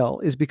fail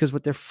is because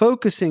what they're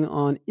focusing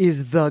on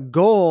is the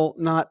goal,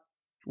 not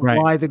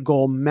why the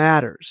goal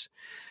matters.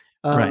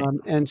 Right.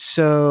 And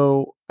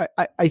so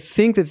I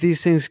think that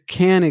these things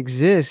can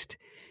exist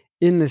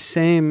in the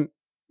same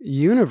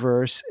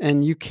universe,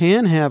 and you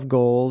can have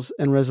goals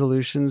and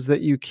resolutions that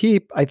you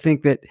keep. I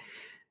think that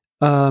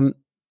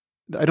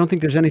I don't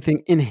think there's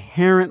anything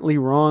inherently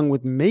wrong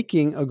with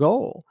making a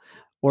goal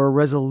or a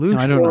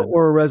resolution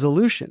or a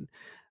resolution.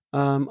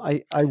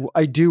 I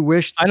do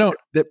wish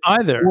that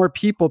either more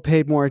people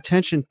paid more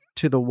attention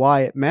to the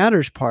why it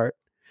matters part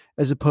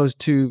as opposed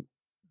to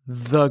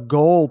the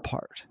goal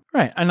part.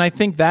 Right. And I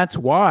think that's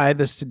why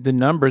the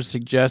numbers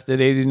suggest that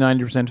 80 to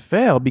 90%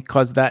 fail,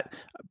 because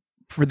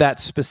for that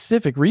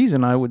specific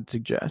reason, I would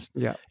suggest.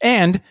 Yeah.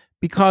 And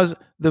because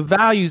the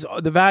values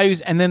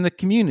and then the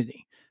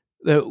community.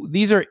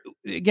 These are,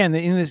 again,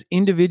 in this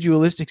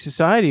individualistic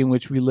society in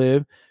which we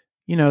live,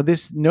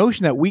 this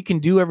notion that we can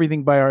do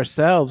everything by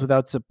ourselves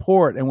without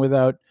support and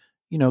without,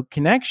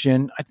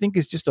 connection, I think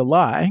is just a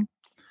lie.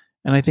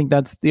 And I think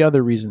that's the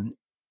other reason.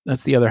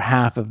 That's the other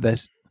half of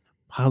this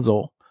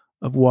puzzle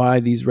of why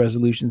these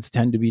resolutions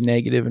tend to be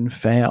negative and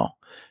fail,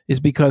 is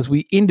because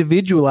we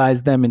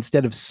individualize them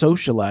instead of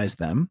socialize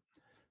them.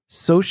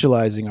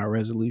 socializing our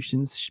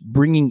resolutions,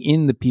 bringing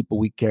in the people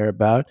we care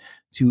about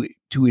to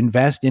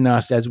invest in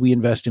us as we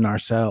invest in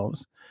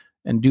ourselves,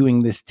 and doing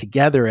this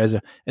together as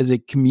a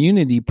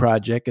community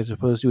project as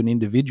opposed to an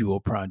individual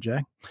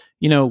project.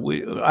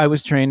 I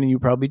was trained, and you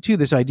probably too,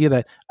 this idea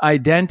that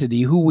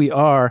identity, who we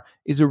are,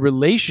 is a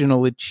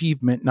relational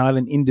achievement, not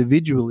an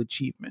individual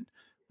achievement.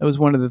 That was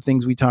one of the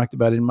things we talked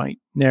about in my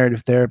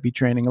narrative therapy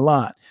training a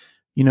lot.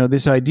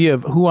 This idea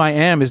of who I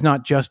am is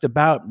not just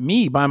about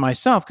me by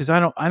myself, because I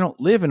don't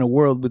live in a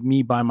world with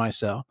me by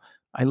myself.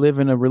 I live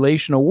in a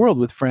relational world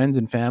with friends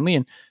and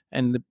family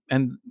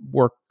and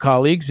work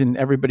colleagues and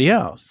everybody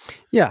else.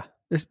 Yeah,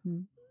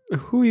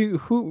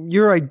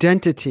 your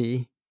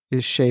identity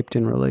is shaped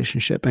in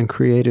relationship and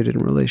created in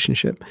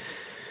relationship.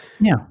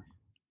 Yeah.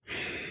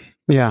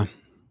 Yeah.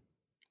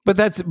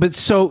 But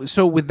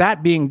so with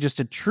that being just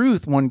a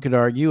truth, one could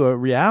argue, a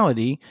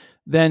reality,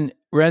 then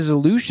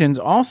resolutions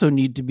also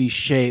need to be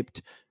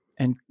shaped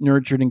and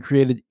nurtured and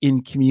created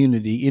in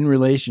community, in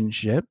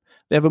relationship.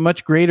 They have a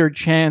much greater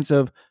chance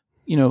of,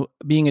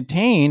 being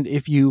attained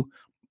if you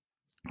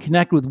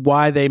connect with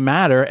why they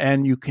matter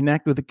and you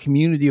connect with a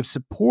community of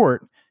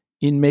support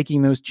in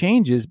making those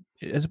changes,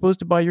 as opposed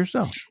to by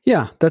yourself.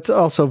 Yeah, that's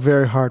also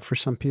very hard for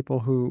some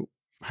people who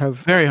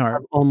have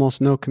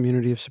almost no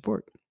community of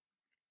support.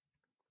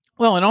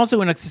 Well, and also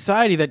in a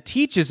society that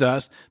teaches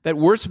us that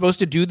we're supposed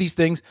to do these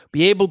things,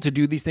 be able to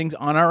do these things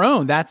on our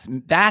own. That's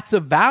a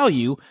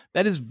value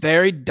that is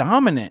very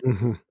dominant.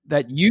 Mm-hmm.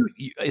 That you,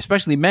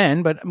 especially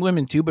men, but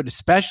women too, but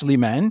especially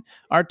men,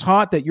 are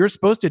taught that you're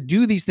supposed to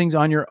do these things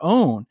on your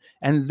own.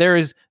 And there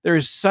is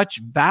such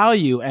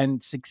value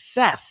and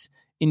success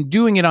in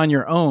doing it on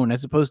your own,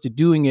 as opposed to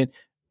doing it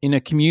in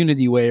a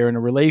community way or in a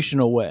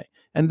relational way.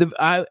 And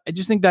I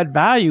just think that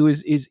value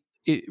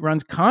it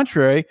runs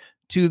contrary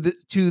to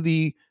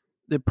the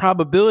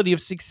probability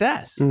of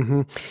success.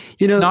 Mm-hmm.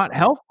 Not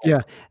helpful.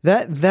 Yeah,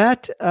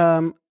 that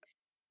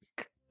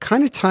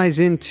kind of ties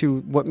into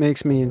what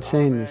makes me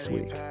insane this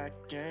week.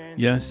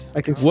 Yes.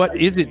 What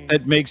is it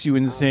that makes you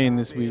insane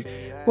this week?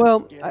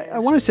 Well, I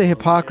want to say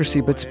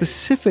hypocrisy, but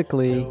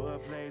specifically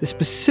the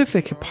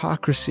specific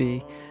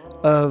hypocrisy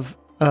of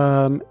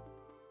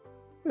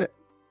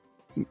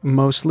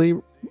mostly,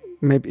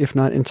 maybe if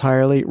not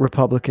entirely,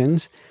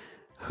 Republicans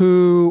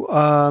who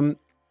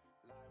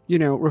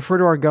refer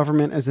to our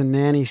government as a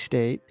nanny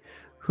state,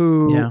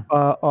 who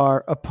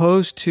are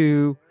opposed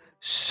to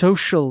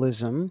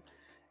socialism,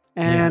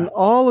 and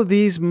all of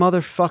these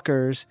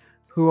motherfuckers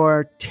who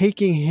are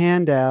taking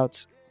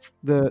handouts,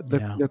 the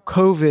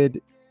COVID,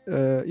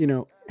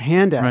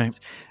 handouts, right.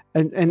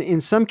 and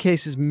in some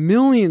cases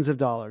millions of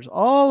dollars.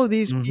 All of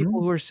these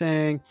people who are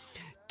saying,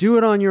 "Do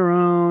it on your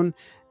own,"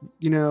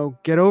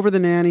 get over the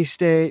nanny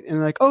state,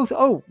 and like,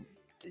 oh,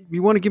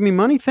 you want to give me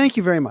money? Thank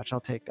you very much. I'll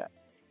take that.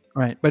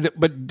 Right,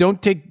 but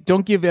don't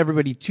give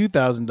everybody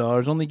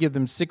 $2,000. Only give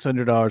them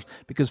 $600,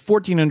 because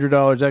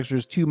 $1,400 extra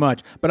is too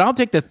much. But I'll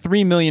take the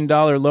 $3 million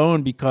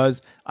loan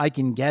because I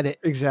can get it.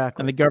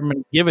 Exactly, and the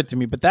government give it to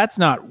me. But that's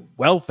not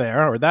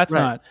welfare, or that's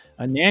not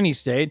a nanny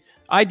state.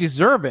 I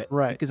deserve it,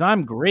 because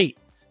I'm great.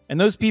 And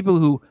those people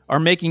who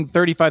are making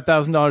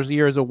 $35,000 a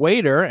year as a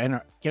waiter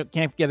and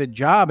can't get a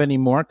job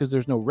anymore because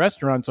there's no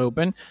restaurants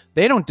open,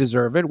 they don't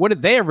deserve it. What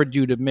did they ever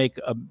do to make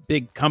a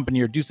big company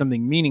or do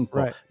something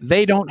meaningful? Right.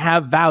 They don't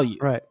have value.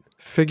 Right.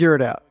 Figure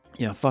it out.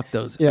 Yeah, fuck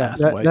those.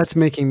 That's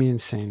making me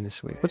insane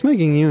this week. What's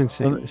making you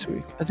insane this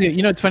week? That's good.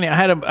 It's funny. I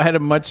had a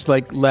much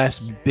less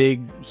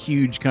big,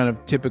 huge kind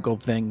of typical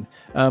thing.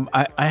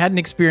 I had an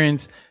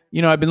experience.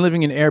 I've been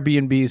living in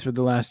Airbnbs for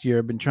the last year.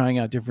 I've been trying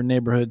out different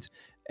neighborhoods,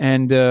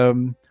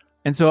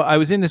 and so I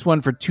was in this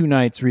one for 2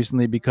 nights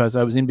recently because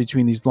I was in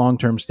between these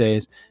long-term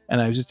stays,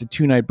 and I was just a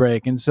 2-night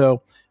break. And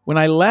so when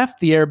I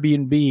left the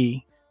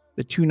Airbnb,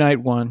 the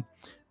 2-night one,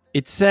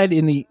 it said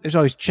there's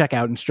always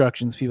checkout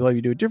instructions. People have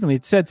you do it differently.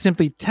 It said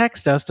simply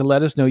text us to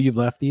let us know you've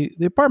left the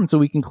apartment so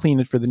we can clean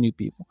it for the new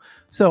people.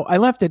 So I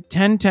left at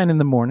 10:10 in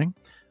the morning.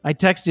 I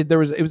texted,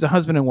 it was a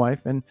husband and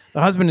wife, and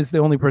the husband is the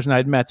only person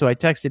I'd met. So I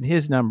texted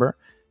his number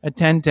at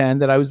 10:10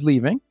 that I was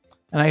leaving.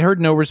 And I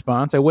heard no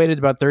response. I waited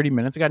about 30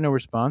 minutes. I got no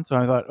response. So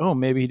I thought, oh,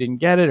 maybe he didn't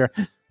get it, or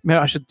maybe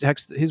I should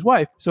text his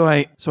wife. So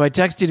I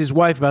texted his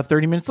wife about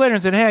 30 minutes later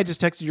and said, hey, I just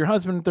texted your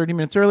husband 30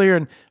 minutes earlier,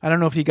 and I don't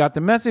know if he got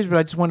the message, but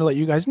I just wanted to let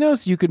you guys know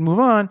so you could move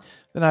on.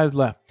 Then I was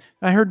left.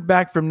 I heard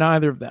back from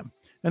neither of them.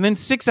 And then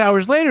 6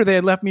 hours later, they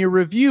had left me a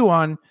review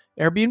on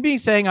Airbnb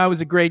saying I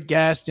was a great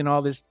guest and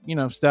all this,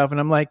 stuff. And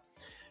I'm like,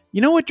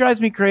 what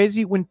drives me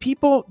crazy? When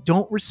people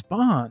don't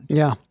respond.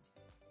 Yeah.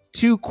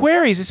 To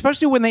queries,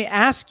 especially when they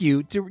ask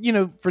you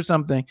to, for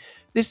something.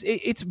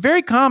 It's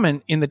very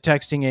common in the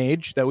texting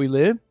age that we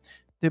live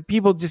that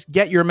people just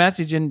get your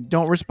message and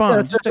don't respond.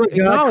 Yeah, that's what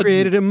God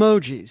created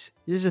emojis.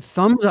 There's a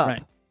thumbs up.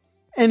 Right.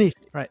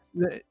 Anything. Right.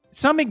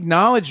 Some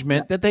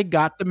acknowledgement that they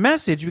got the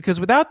message, because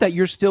without that,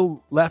 you're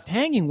still left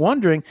hanging,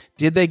 wondering,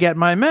 did they get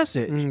my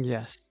message?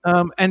 Yes.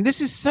 And this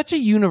is such a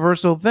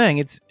universal thing.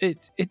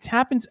 It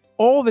happens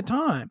all the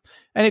time,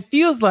 and it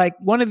feels like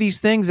one of these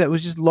things that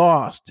was just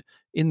lost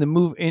in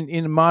the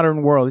in the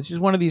modern world. It's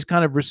just one of these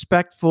kind of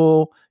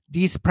respectful,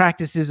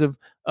 practices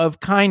of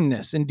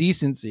kindness and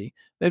decency.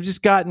 They've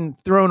just gotten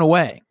thrown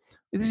away.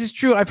 This is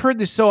true. I've heard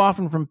this so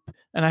often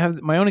and I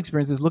have my own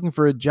experiences looking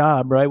for a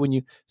job, right? When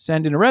you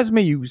send in a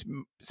resume, you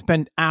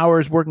spend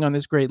hours working on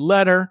this great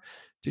letter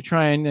to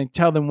try and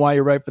tell them why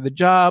you're right for the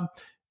job,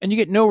 and you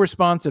get no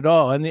response at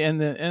all. And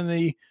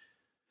the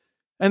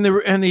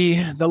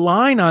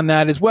line on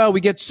that is, well, we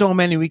get so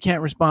many, we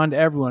can't respond to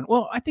everyone.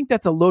 Well, I think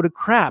that's a load of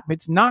crap.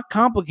 It's not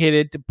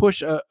complicated to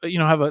push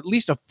have at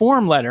least a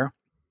form letter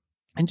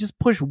and just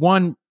push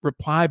one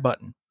reply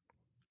button.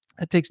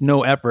 That takes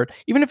no effort.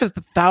 Even if it's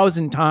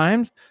 1,000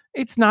 times,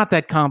 it's not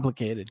that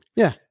complicated.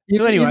 Yeah.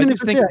 So anyway,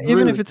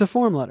 even if it's a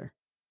form letter,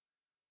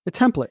 a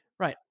template.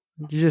 Right.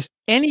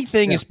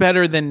 Anything is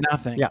better than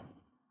nothing. Yeah.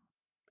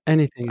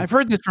 Anything. I've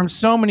heard this from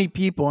so many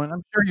people, and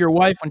I'm sure your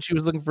wife, when she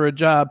was looking for a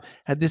job,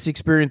 had this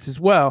experience as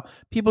well.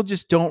 People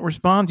just don't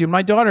respond to you.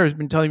 My daughter has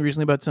been telling me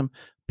recently about some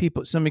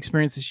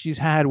experiences she's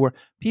had where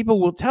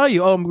people will tell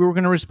you, oh, we're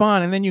going to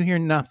respond, and then you hear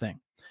nothing.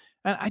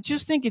 And I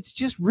just think it's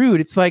just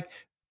rude. It's like,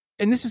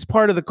 and this is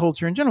part of the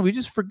culture in general,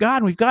 we've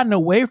gotten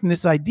away from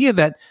this idea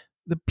that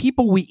the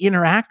people we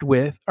interact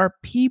with are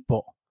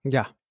people.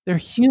 Yeah. They're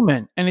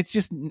human. And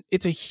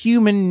it's a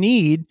human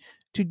need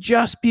to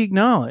just be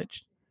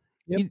acknowledged.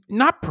 Yep.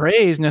 Not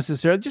praise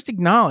necessarily, just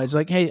acknowledge,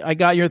 like, hey, I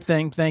got your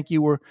thing. Thank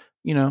you. Or,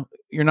 you're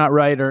not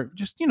right. Or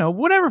just,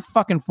 whatever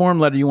fucking form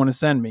letter you want to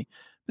send me.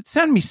 But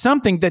send me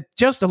something that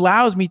just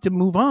allows me to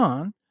move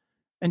on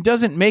and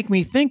doesn't make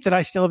me think that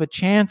I still have a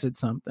chance at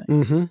something.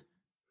 Mm-hmm.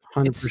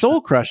 100%. It's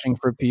soul crushing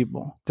for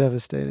people.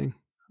 Devastating.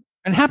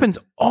 And happens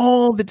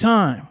all the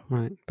time.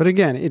 Right. But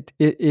again,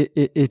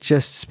 it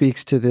just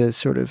speaks to the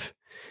sort of,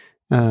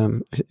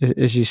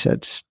 as you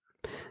said, just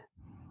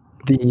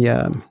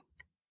the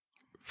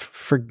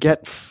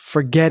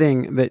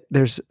forgetting that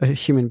there's a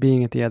human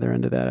being at the other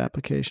end of that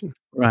application.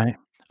 Right.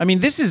 I mean,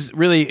 this is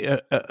really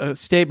a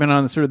statement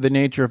on sort of the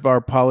nature of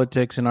our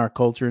politics and our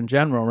culture in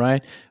general,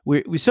 right?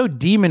 We so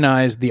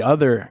demonize the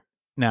other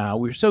now.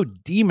 We're so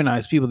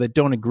demonize people that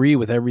don't agree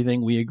with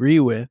everything we agree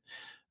with,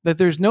 that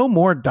there's no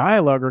more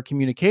dialogue or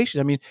communication.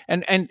 I mean,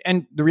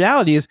 and the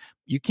reality is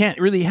you can't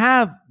really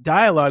have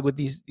dialogue with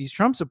these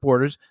Trump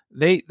supporters.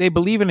 They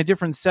believe in a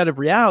different set of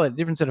reality,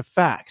 different set of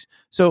facts.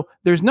 So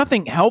there's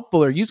nothing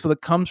helpful or useful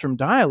that comes from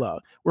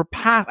dialogue.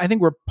 I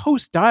think we're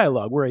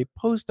post-dialogue. We're a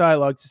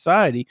post-dialogue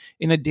society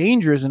in a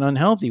dangerous and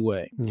unhealthy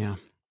way. Yeah.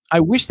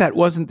 I wish that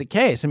wasn't the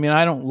case. I mean,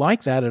 I don't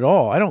like that at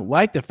all. I don't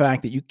like the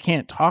fact that you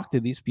can't talk to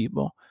these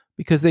people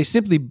because they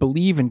simply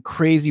believe in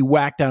crazy,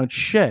 whacked out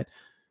shit.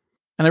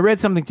 And I read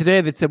something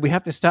today that said we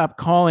have to stop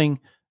calling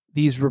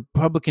these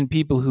Republican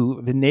people who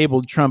have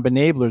enabled Trump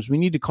enablers. We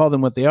need to call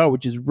them what they are,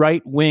 which is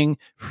right-wing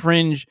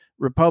fringe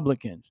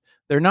Republicans.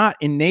 They're not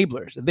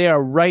enablers. They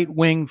are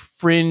right-wing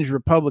fringe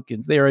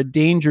Republicans. They are a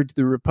danger to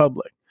the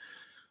republic.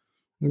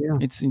 Yeah.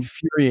 It's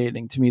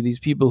infuriating to me, these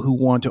people who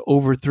want to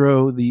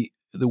overthrow the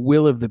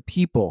will of the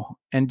people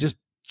and just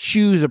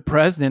choose a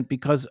president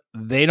because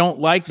they don't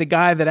like the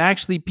guy that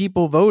actually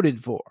people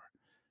voted for.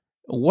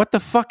 What the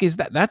fuck is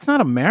that? That's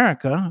not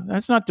America.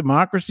 That's not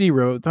democracy.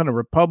 It's not a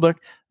republic.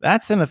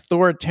 That's an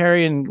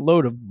authoritarian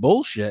load of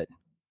bullshit.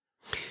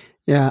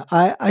 Yeah,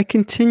 I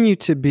continue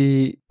to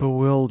be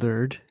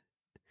bewildered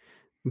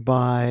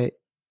by,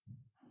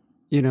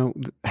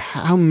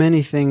 how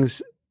many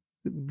things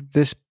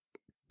this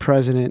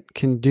president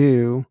can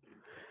do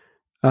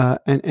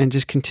and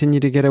just continue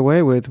to get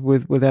away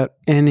without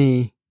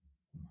any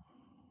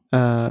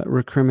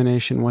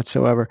recrimination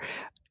whatsoever.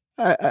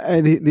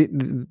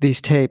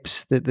 These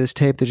tapes, this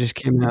tape that just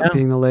came out,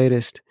 being the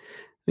latest,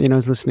 I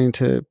was listening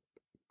to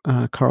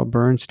Carl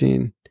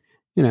Bernstein.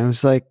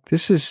 It's like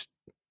this is.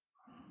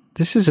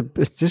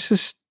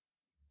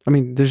 I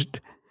mean, there's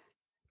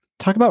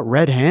talk about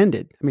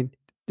red-handed. I mean,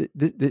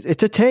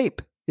 it's a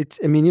tape.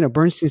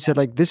 Bernstein said,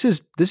 like, this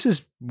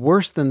is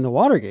worse than the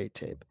Watergate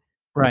tape.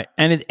 Right.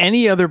 And at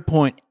any other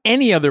point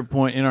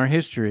in our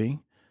history,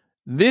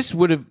 this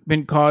would have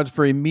been cause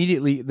for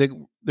immediately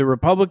the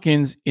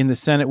Republicans in the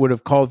Senate would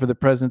have called for the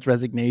president's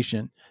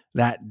resignation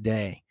that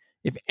day.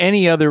 If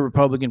any other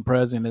Republican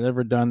president had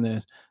ever done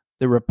this,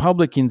 the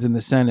Republicans in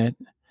the Senate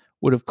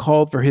would have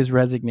called for his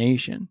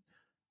resignation,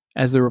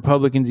 as the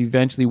Republicans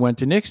eventually went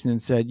to Nixon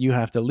and said, you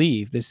have to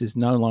leave. This is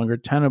no longer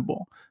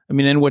tenable. I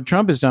mean, and what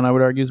Trump has done, I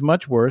would argue, is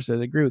much worse. I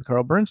agree with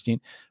Carl Bernstein.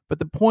 But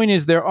the point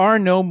is, there are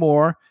no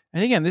more,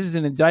 and again, this is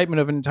an indictment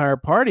of an entire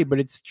party, but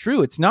it's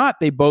true. It's not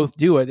they both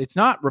do it. It's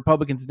not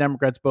Republicans and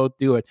Democrats both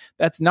do it.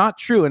 That's not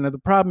true. And the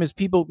problem is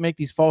people make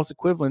these false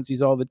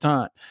equivalencies all the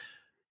time.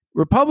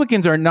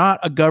 Republicans are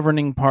not a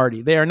governing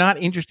party. They are not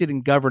interested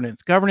in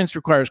governance. Governance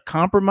requires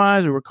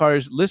compromise. It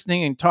requires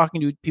listening and talking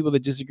to people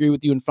that disagree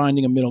with you and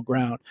finding a middle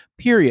ground.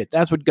 Period.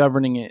 That's what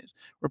governing is.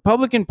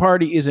 Republican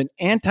Party is an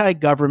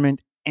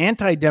anti-government,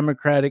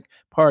 anti-democratic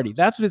party.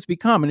 That's what it's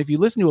become. And if you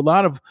listen to a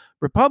lot of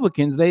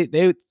Republicans, they're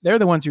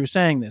the ones who are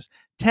saying this.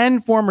 10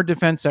 former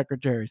defense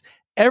secretaries.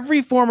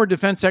 Every former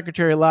defense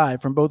secretary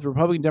alive from both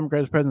Republican and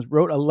Democratic presidents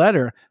wrote a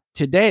letter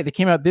today that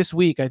came out this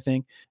week, I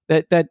think,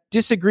 that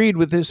disagreed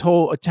with this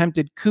whole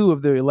attempted coup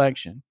of the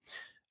election.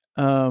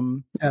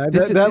 That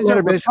these letter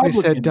are basically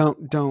said,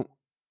 Republicans. don't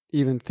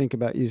even think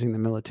about using the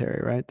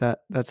military, right?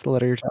 That's the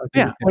letter you're talking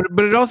Yeah, about.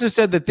 but it also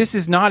said that this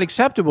is not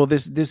acceptable.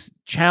 This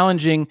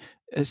challenging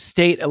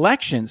state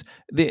elections.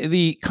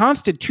 The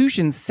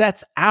Constitution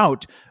sets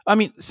out. I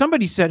mean,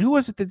 somebody said, who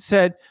was it that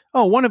said,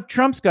 "Oh, one of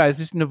Trump's guys,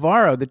 this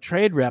Navarro, the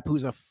trade rep,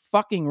 who's a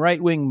fucking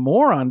right wing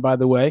moron, by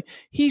the way."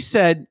 He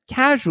said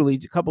casually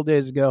a couple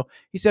days ago.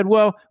 He said,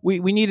 "Well, we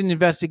need an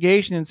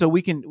investigation, and so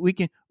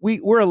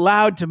we're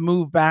allowed to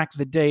move back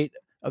the date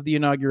of the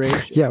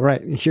inauguration." Yeah,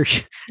 right. He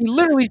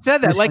literally said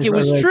that like it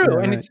was Right, true,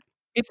 yeah, and right.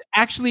 it's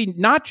actually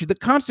not true. The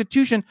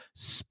Constitution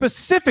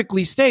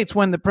specifically states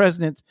when the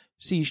presidency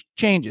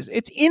changes.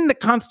 It's in the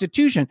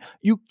Constitution.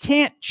 You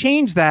can't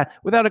change that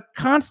without a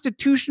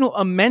constitutional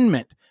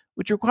amendment,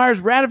 which requires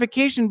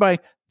ratification by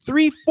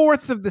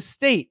 3/4 of the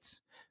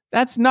states.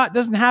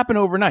 Doesn't happen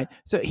overnight.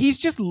 So he's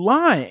just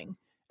lying.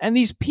 And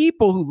these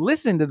people who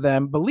listen to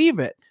them believe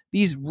it.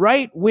 These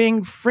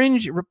right-wing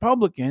fringe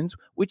Republicans,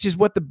 which is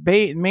what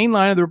the main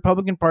line of the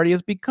Republican Party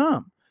has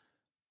become.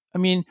 I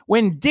mean,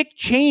 when Dick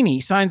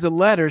Cheney signs a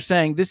letter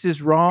saying this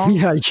is wrong,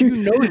 Yeah, you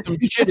know some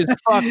shit is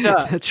fucked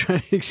up. That's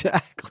right,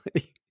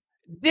 exactly.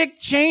 Dick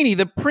Cheney,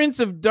 the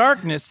Prince of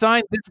Darkness,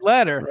 signed this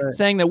letter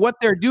saying that what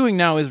they're doing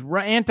now is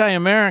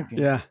anti-American.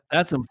 Yeah.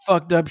 That's some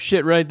fucked up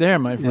shit right there,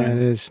 my Yeah, friend.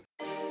 it is.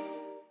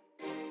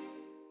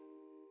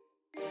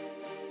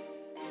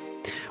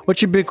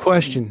 What's your big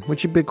question?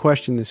 What's your big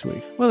question this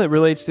week? Well,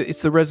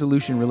 it's the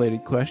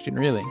resolution-related question,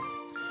 really.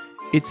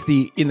 It's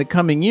in the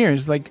coming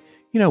years, like,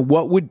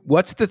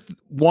 what's the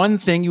one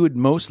thing you would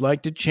most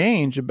like to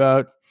change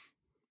about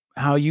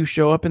how you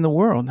show up in the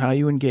world, how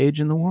you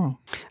engage in the world?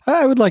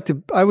 I would like to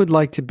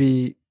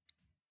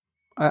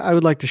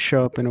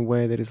show up in a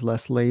way that is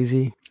less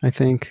lazy. I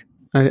think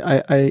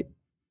I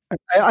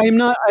am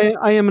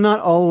not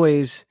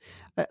always.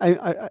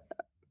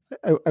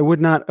 I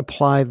would not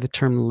apply the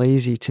term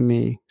lazy to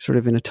me, sort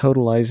of in a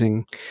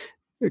totalizing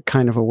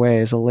kind of a way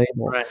as a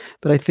label. Right.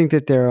 But I think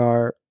that there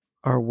are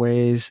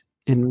ways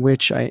in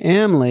which I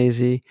am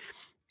lazy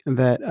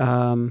that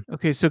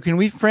Okay, so can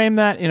we frame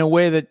that in a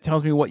way that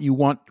tells me what you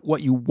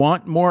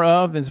want more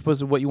of as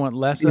opposed to what you want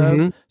less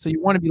of? So you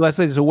want to be less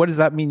lazy. So what does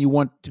that mean you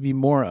want to be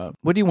more of?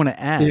 What do you want to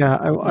add? Yeah,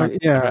 I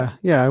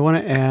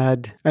want to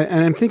add,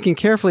 and I'm thinking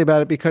carefully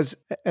about it because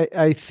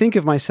I think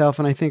of myself,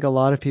 and I think a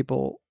lot of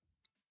people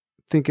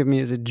think of me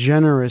as a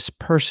generous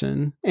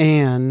person,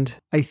 and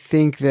I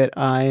think that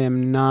I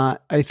am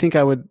not. I think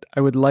I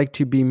would like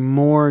to be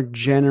more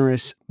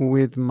generous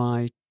with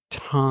my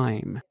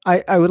time.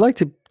 I would like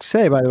to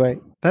say, by the way,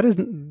 that is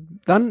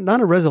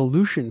not a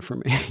resolution for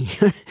me.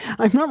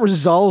 I'm not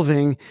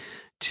resolving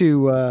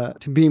to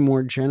be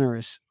more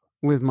generous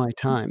with my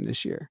time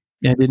this year.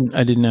 Yeah,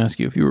 I didn't ask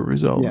you if you were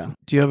resolved. Yeah.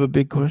 Do you have a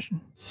big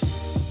question?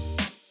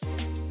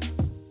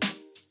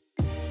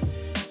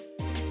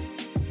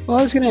 Well,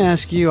 I was going to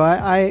ask you.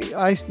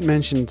 I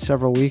mentioned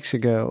several weeks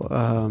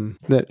ago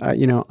that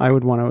I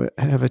would want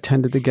to have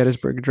attended the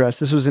Gettysburg Address.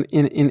 This was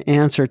in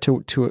answer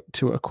to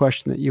a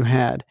question that you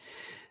had,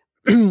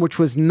 which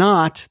was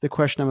not the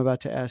question I'm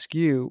about to ask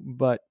you,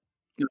 but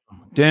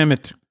damn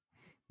it,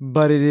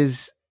 but it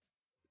is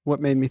what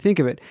made me think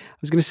of it. I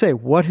was going to say,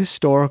 what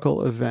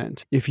historical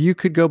event, if you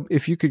could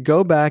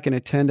go back and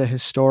attend a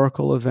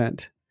historical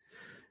event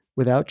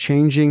without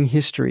changing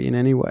history in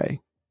any way,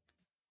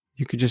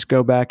 you could just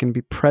go back and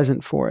be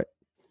present for it,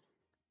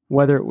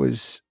 whether it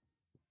was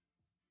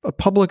a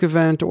public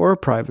event or a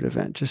private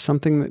event, just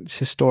something that's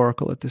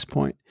historical at this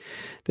point,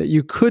 that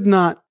you could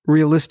not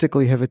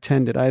realistically have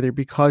attended, either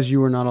because you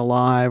were not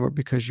alive or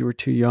because you were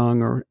too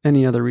young or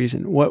any other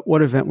reason.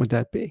 What event would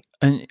that be?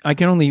 And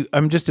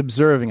I'm just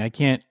observing. I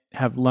can't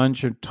have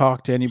lunch or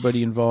talk to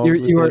anybody involved.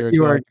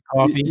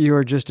 You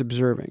are just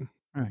observing.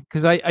 All right.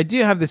 Because I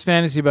do have this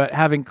fantasy about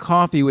having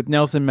coffee with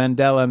Nelson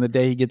Mandela on the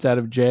day he gets out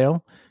of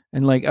jail.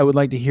 And I would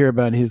like to hear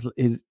about his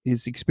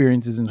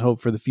experiences and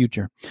hope for the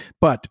future.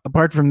 But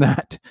apart from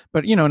that,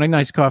 in a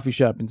nice coffee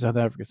shop in South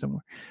Africa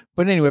somewhere.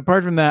 But anyway,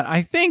 apart from that,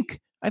 I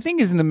think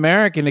as an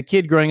American, a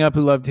kid growing up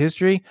who loved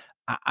history,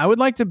 I would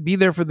like to be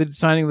there for the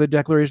signing of the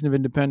Declaration of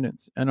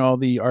Independence and all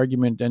the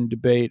argument and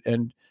debate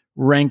and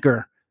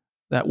rancor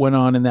that went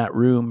on in that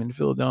room in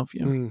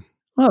Philadelphia. Mm.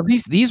 Well,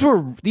 these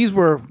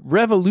were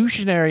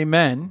revolutionary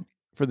men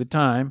for the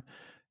time,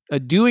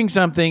 doing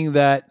something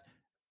that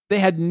they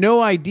had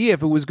no idea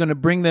if it was going to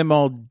bring them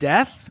all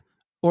death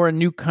or a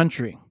new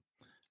country.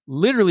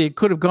 Literally, it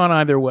could have gone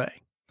either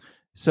way.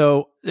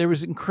 So there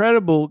was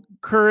incredible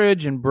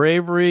courage and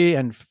bravery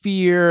and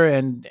fear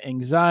and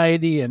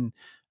anxiety. And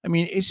I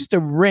mean, it's just a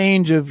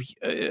range of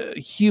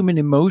human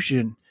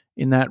emotion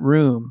in that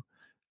room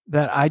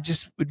that I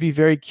just would be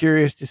very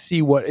curious to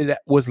see what it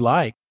was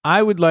like.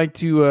 I would like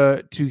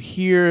to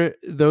hear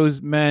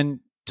those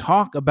men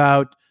talk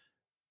about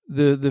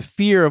the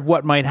fear of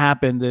what might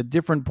happen, the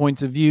different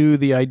points of view,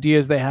 the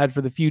ideas they had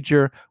for the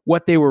future,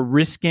 what they were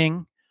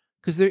risking.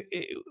 Because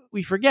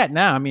we forget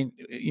now, I mean,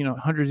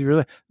 hundreds of years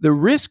later, the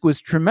risk was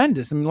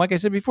tremendous. I mean, like I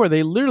said before,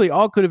 they literally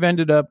all could have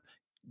ended up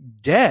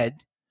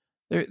dead.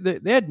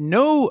 They had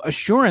no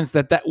assurance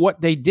that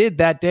what they did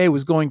that day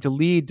was going to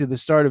lead to the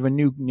start of a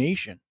new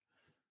nation.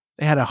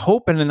 They had a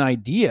hope and an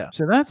idea.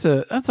 So that's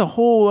a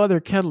whole other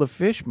kettle of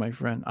fish, my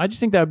friend. I just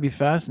think that would be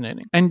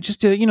fascinating. And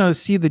just to,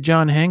 see the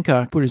John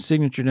Hancock put his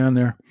signature down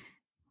there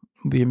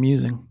would be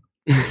amusing.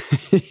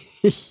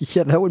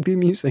 Yeah, that would be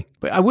amusing.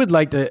 But I would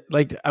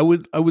I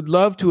would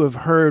love to have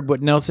heard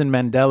what Nelson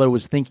Mandela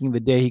was thinking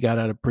the day he got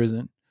out of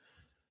prison.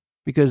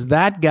 Because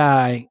that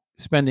guy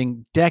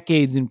spending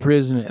decades in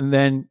prison and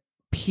then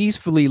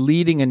peacefully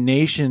leading a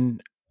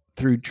nation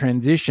through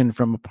transition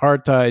from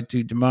apartheid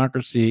to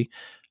democracy,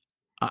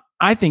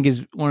 I think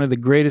is one of the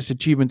greatest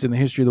achievements in the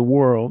history of the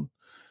world.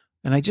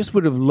 And I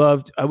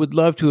would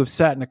love to have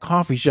sat in a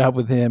coffee shop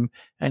with him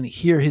and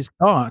hear his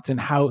thoughts and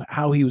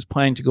how he was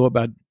planning to go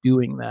about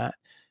doing that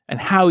and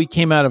how he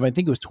came out of, I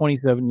think it was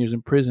 27 years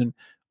in prison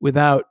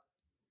without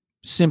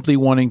simply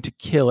wanting to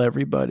kill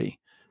everybody,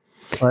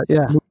 but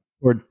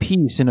toward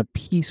peace in a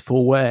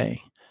peaceful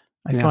way.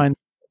 I find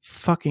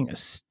fucking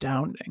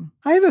astounding.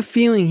 I have a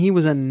feeling he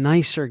was a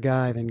nicer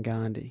guy than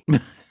Gandhi.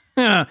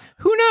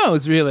 Who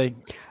knows, really?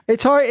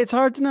 It's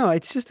hard to know.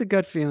 It's just a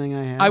gut feeling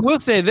I have. I will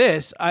say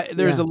this.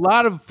 There's a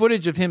lot of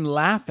footage of him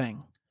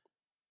laughing,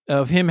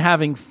 of him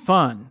having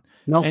fun.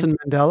 Nelson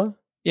Mandela?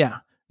 Yeah.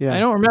 I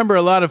don't remember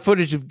a lot of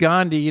footage of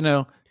Gandhi,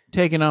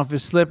 taking off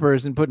his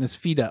slippers and putting his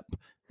feet up.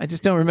 I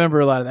just don't remember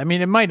a lot of that. I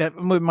mean, it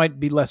might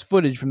be less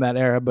footage from that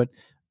era, but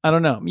I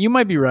don't know. You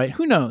might be right.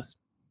 Who knows?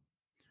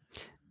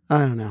 I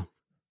don't know.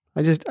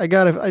 It's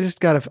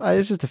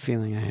just a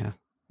feeling I have.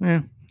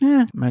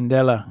 Yeah.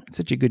 Mandela. It's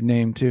such a good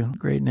name, too.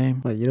 Great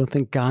name. Well, you don't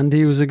think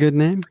Gandhi was a good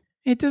name?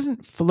 It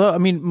doesn't flow. I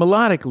mean,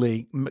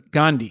 melodically,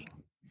 Gandhi.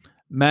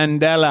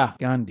 Mandela.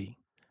 Gandhi.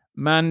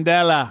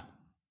 Mandela.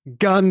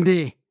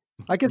 Gandhi.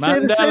 I could say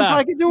the same.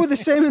 I could do it with the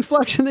same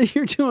inflection that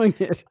you're doing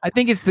it. I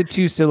think it's the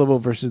 2-syllable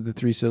versus the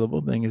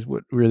 3-syllable thing is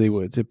what really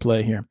what's at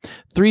play here.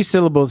 3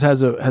 syllables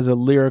has a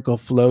lyrical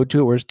flow to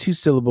it, whereas 2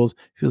 syllables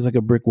feels like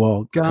a brick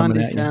wall.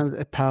 Gandhi sounds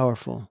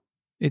powerful.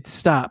 It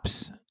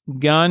stops.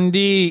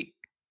 Gandhi.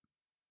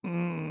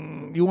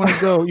 You want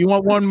to go? You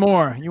want one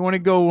more? You want to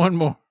go one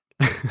more?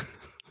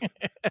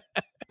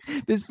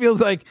 This feels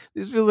like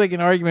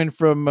an argument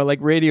from like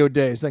radio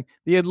days. Like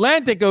the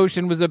Atlantic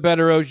Ocean was a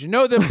better ocean.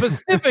 No, the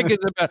Pacific is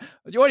a better.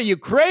 What are you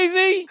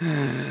crazy?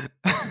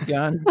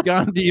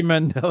 Gandhi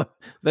Mandela.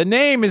 The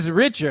name is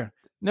richer.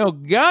 No,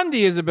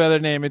 Gandhi is a better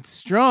name. It's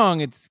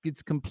strong. It's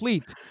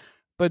complete.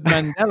 But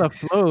Mandela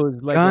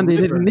flows like Gandhi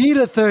didn't need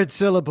a 3rd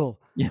syllable.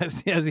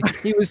 Yes.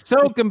 He was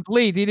so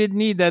complete. He didn't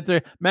need that.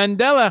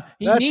 Mandela,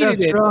 That's needed how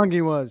strong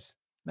he was.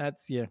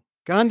 That's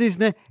Gandhi's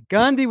name.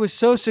 Gandhi was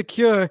so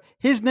secure.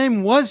 His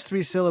name was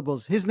 3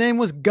 syllables. His name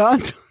was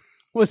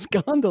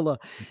Gondola.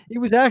 He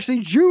was actually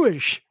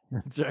Jewish.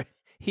 That's right.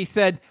 He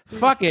said,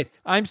 "Fuck it.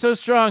 I'm so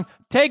strong.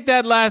 Take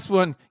that last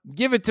one.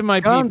 Give it to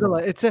my Gondola.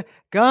 people." It's a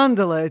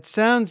Gondola. It's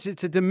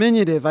a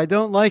diminutive. I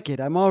don't like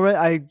it. I'm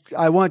already.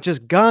 I want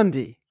just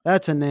Gandhi.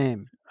 That's a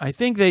name. I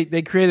think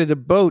they created a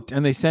boat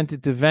and they sent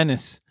it to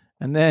Venice,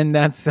 and then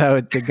that's how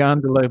the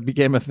gondola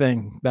became a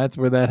thing. That's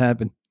where that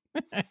happened.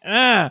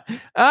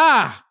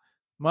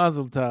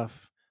 Mazel tov.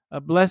 A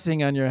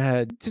blessing on your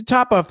head. To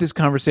top off this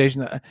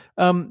conversation,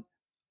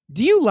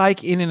 do you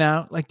like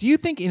In-N-Out? Like, do you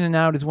think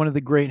In-N-Out is one of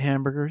the great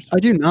hamburgers? I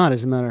do not,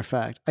 as a matter of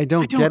fact. I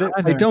don't get it.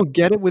 I don't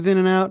get it with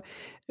In-N-Out.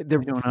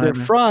 Their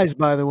fries,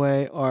 by the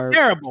way, are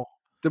terrible.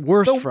 The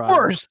worst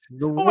fries.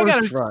 The worst. Oh my God,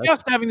 I was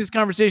just having this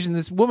conversation.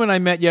 This woman I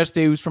met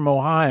yesterday who's from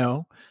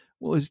Ohio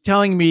was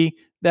telling me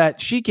that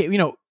she came,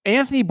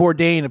 Anthony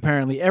Bourdain,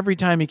 apparently, every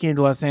time he came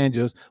to Los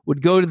Angeles,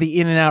 would go to the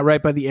In-N-Out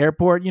right by the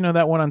airport,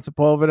 that one on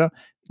Sepulveda,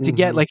 to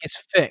get like his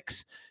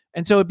fix.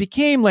 And so it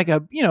became like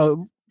a,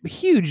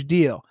 huge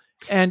deal.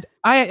 And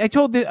I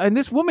told and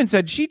this woman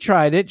said she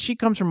tried it. She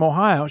comes from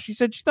Ohio. She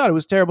said she thought it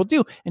was terrible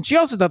too. And she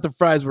also thought the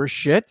fries were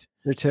shit.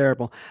 They're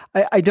terrible.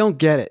 I don't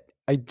get it.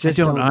 I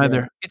don't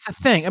either. It's a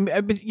thing.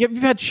 I mean, you've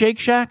had Shake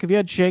Shack? Have you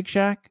had Shake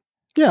Shack?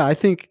 Yeah, I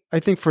think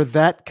for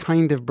that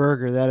kind of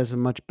burger, that is a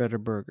much better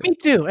burger. Me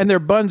too. And their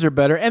buns are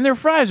better, and their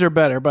fries are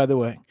better. By the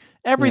way,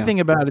 everything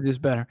about it is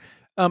better.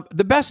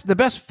 The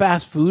best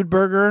fast food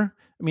burger.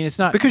 I mean, it's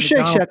not because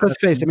Shake Shack. Let's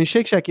face it. I mean,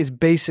 Shake Shack is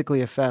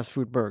basically a fast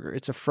food burger.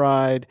 It's a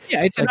fried.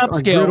 Yeah, it's an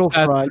upscale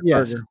fast food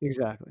yes, burger.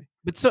 Exactly.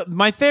 But so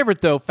my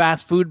favorite though,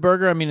 fast food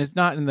burger. I mean, it's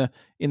not in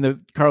the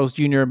Carl's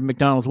Jr.,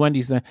 McDonald's,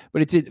 Wendy's thing,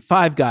 but it's at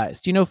Five Guys.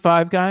 Do you know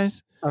Five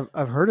Guys?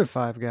 I've heard of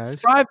Five Guys.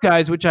 Five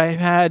Guys, which I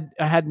had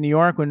in New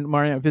York when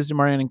I visited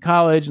Marianne in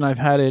college, and I've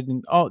had it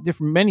in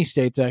many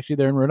states actually.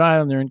 They're in Rhode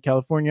Island, they're in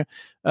California,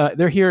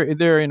 they're here,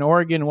 they're in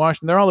Oregon,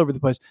 Washington, they're all over the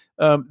place.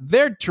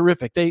 They're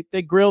terrific.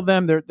 They grill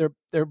them.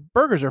 Their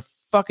burgers are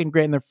fucking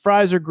great, and their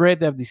fries are great.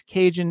 They have these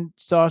Cajun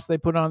sauce they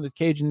put on, the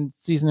Cajun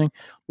seasoning.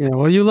 Yeah,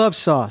 well, you love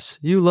sauce.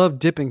 You love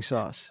dipping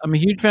sauce. I'm a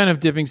huge fan of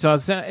dipping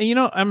sauce. And,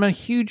 I'm a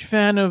huge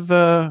fan of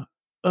a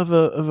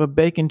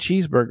bacon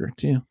cheeseburger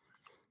too.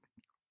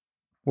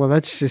 Well,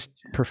 that's just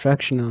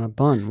perfection on a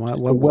bun. A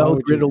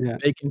well-griddled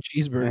bacon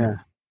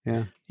cheeseburger.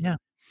 Yeah.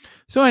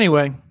 So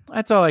anyway,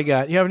 that's all I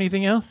got. You have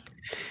anything else?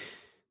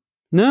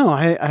 No,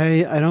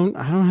 I don't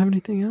have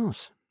anything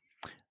else.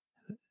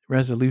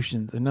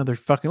 Resolutions, another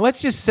fucking.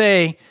 Let's just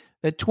say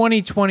that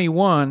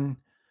 2021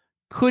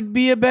 could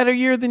be a better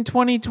year than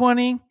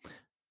 2020,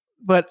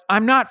 but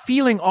I'm not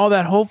feeling all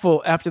that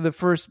hopeful after the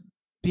first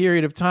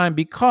period of time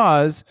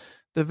because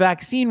the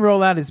vaccine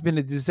rollout has been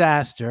a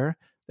disaster.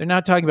 They're now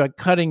talking about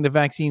cutting the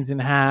vaccines in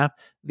half.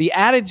 The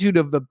attitude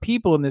of the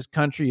people in this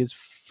country is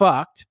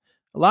fucked.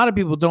 A lot of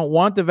people don't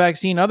want the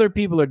vaccine. Other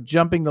people are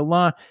jumping the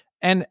line.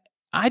 And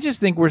I just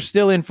think we're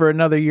still in for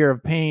another year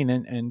of pain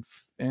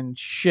and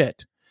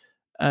shit.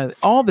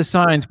 All the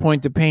signs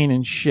point to pain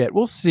and shit.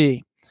 We'll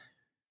see.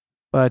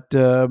 But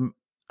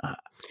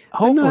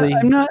hopefully.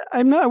 I'm not.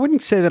 I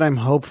wouldn't say that I'm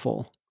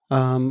hopeful.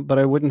 But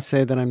I wouldn't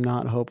say that I'm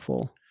not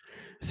hopeful.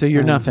 So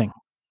you're nothing.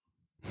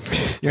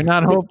 You're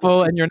not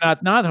hopeful and you're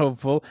not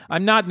hopeful.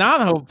 I'm not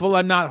hopeful.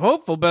 I'm not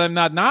hopeful, but I'm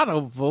not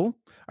hopeful.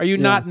 Are you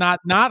not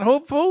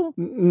hopeful?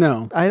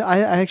 No,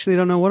 I actually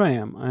don't know what I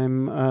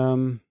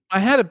am. I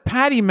had a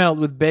patty melt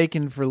with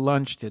bacon for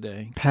lunch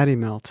today. Patty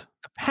melt.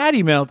 A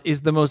patty melt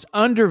is the most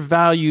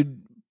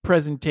undervalued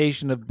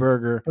presentation of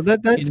burger. Well,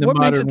 that's in the what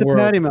makes modern it the world.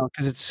 patty melt,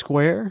 because it's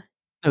square.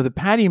 No, the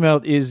patty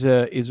melt is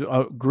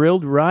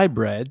grilled rye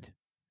bread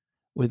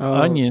with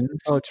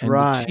onions. Oh, it's and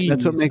rye.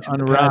 That's what cheese makes it on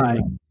the patty rye.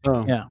 melt.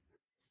 Oh, Yeah.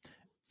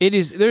 It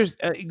is. There's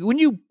when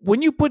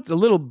you put a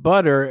little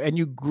butter and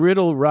you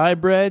griddle rye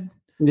bread.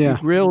 Yeah.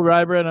 You grill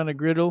rye bread on a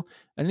griddle,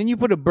 and then you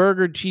put a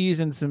burger, cheese,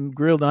 and some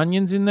grilled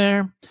onions in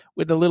there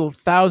with a little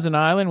Thousand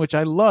Island, which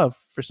I love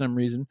for some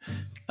reason.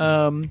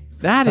 Thousand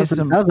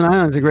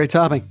Island's a great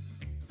topping.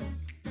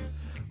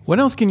 What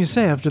else can you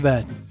say after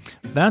that?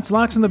 That's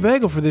Lox and the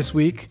Bagel for this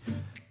week.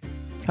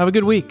 Have a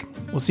good week.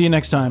 We'll see you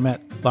next time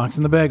at Lox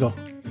and the Bagel.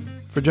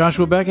 For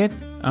Joshua Beckett,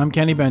 I'm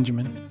Kenny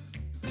Benjamin.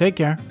 Take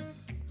care.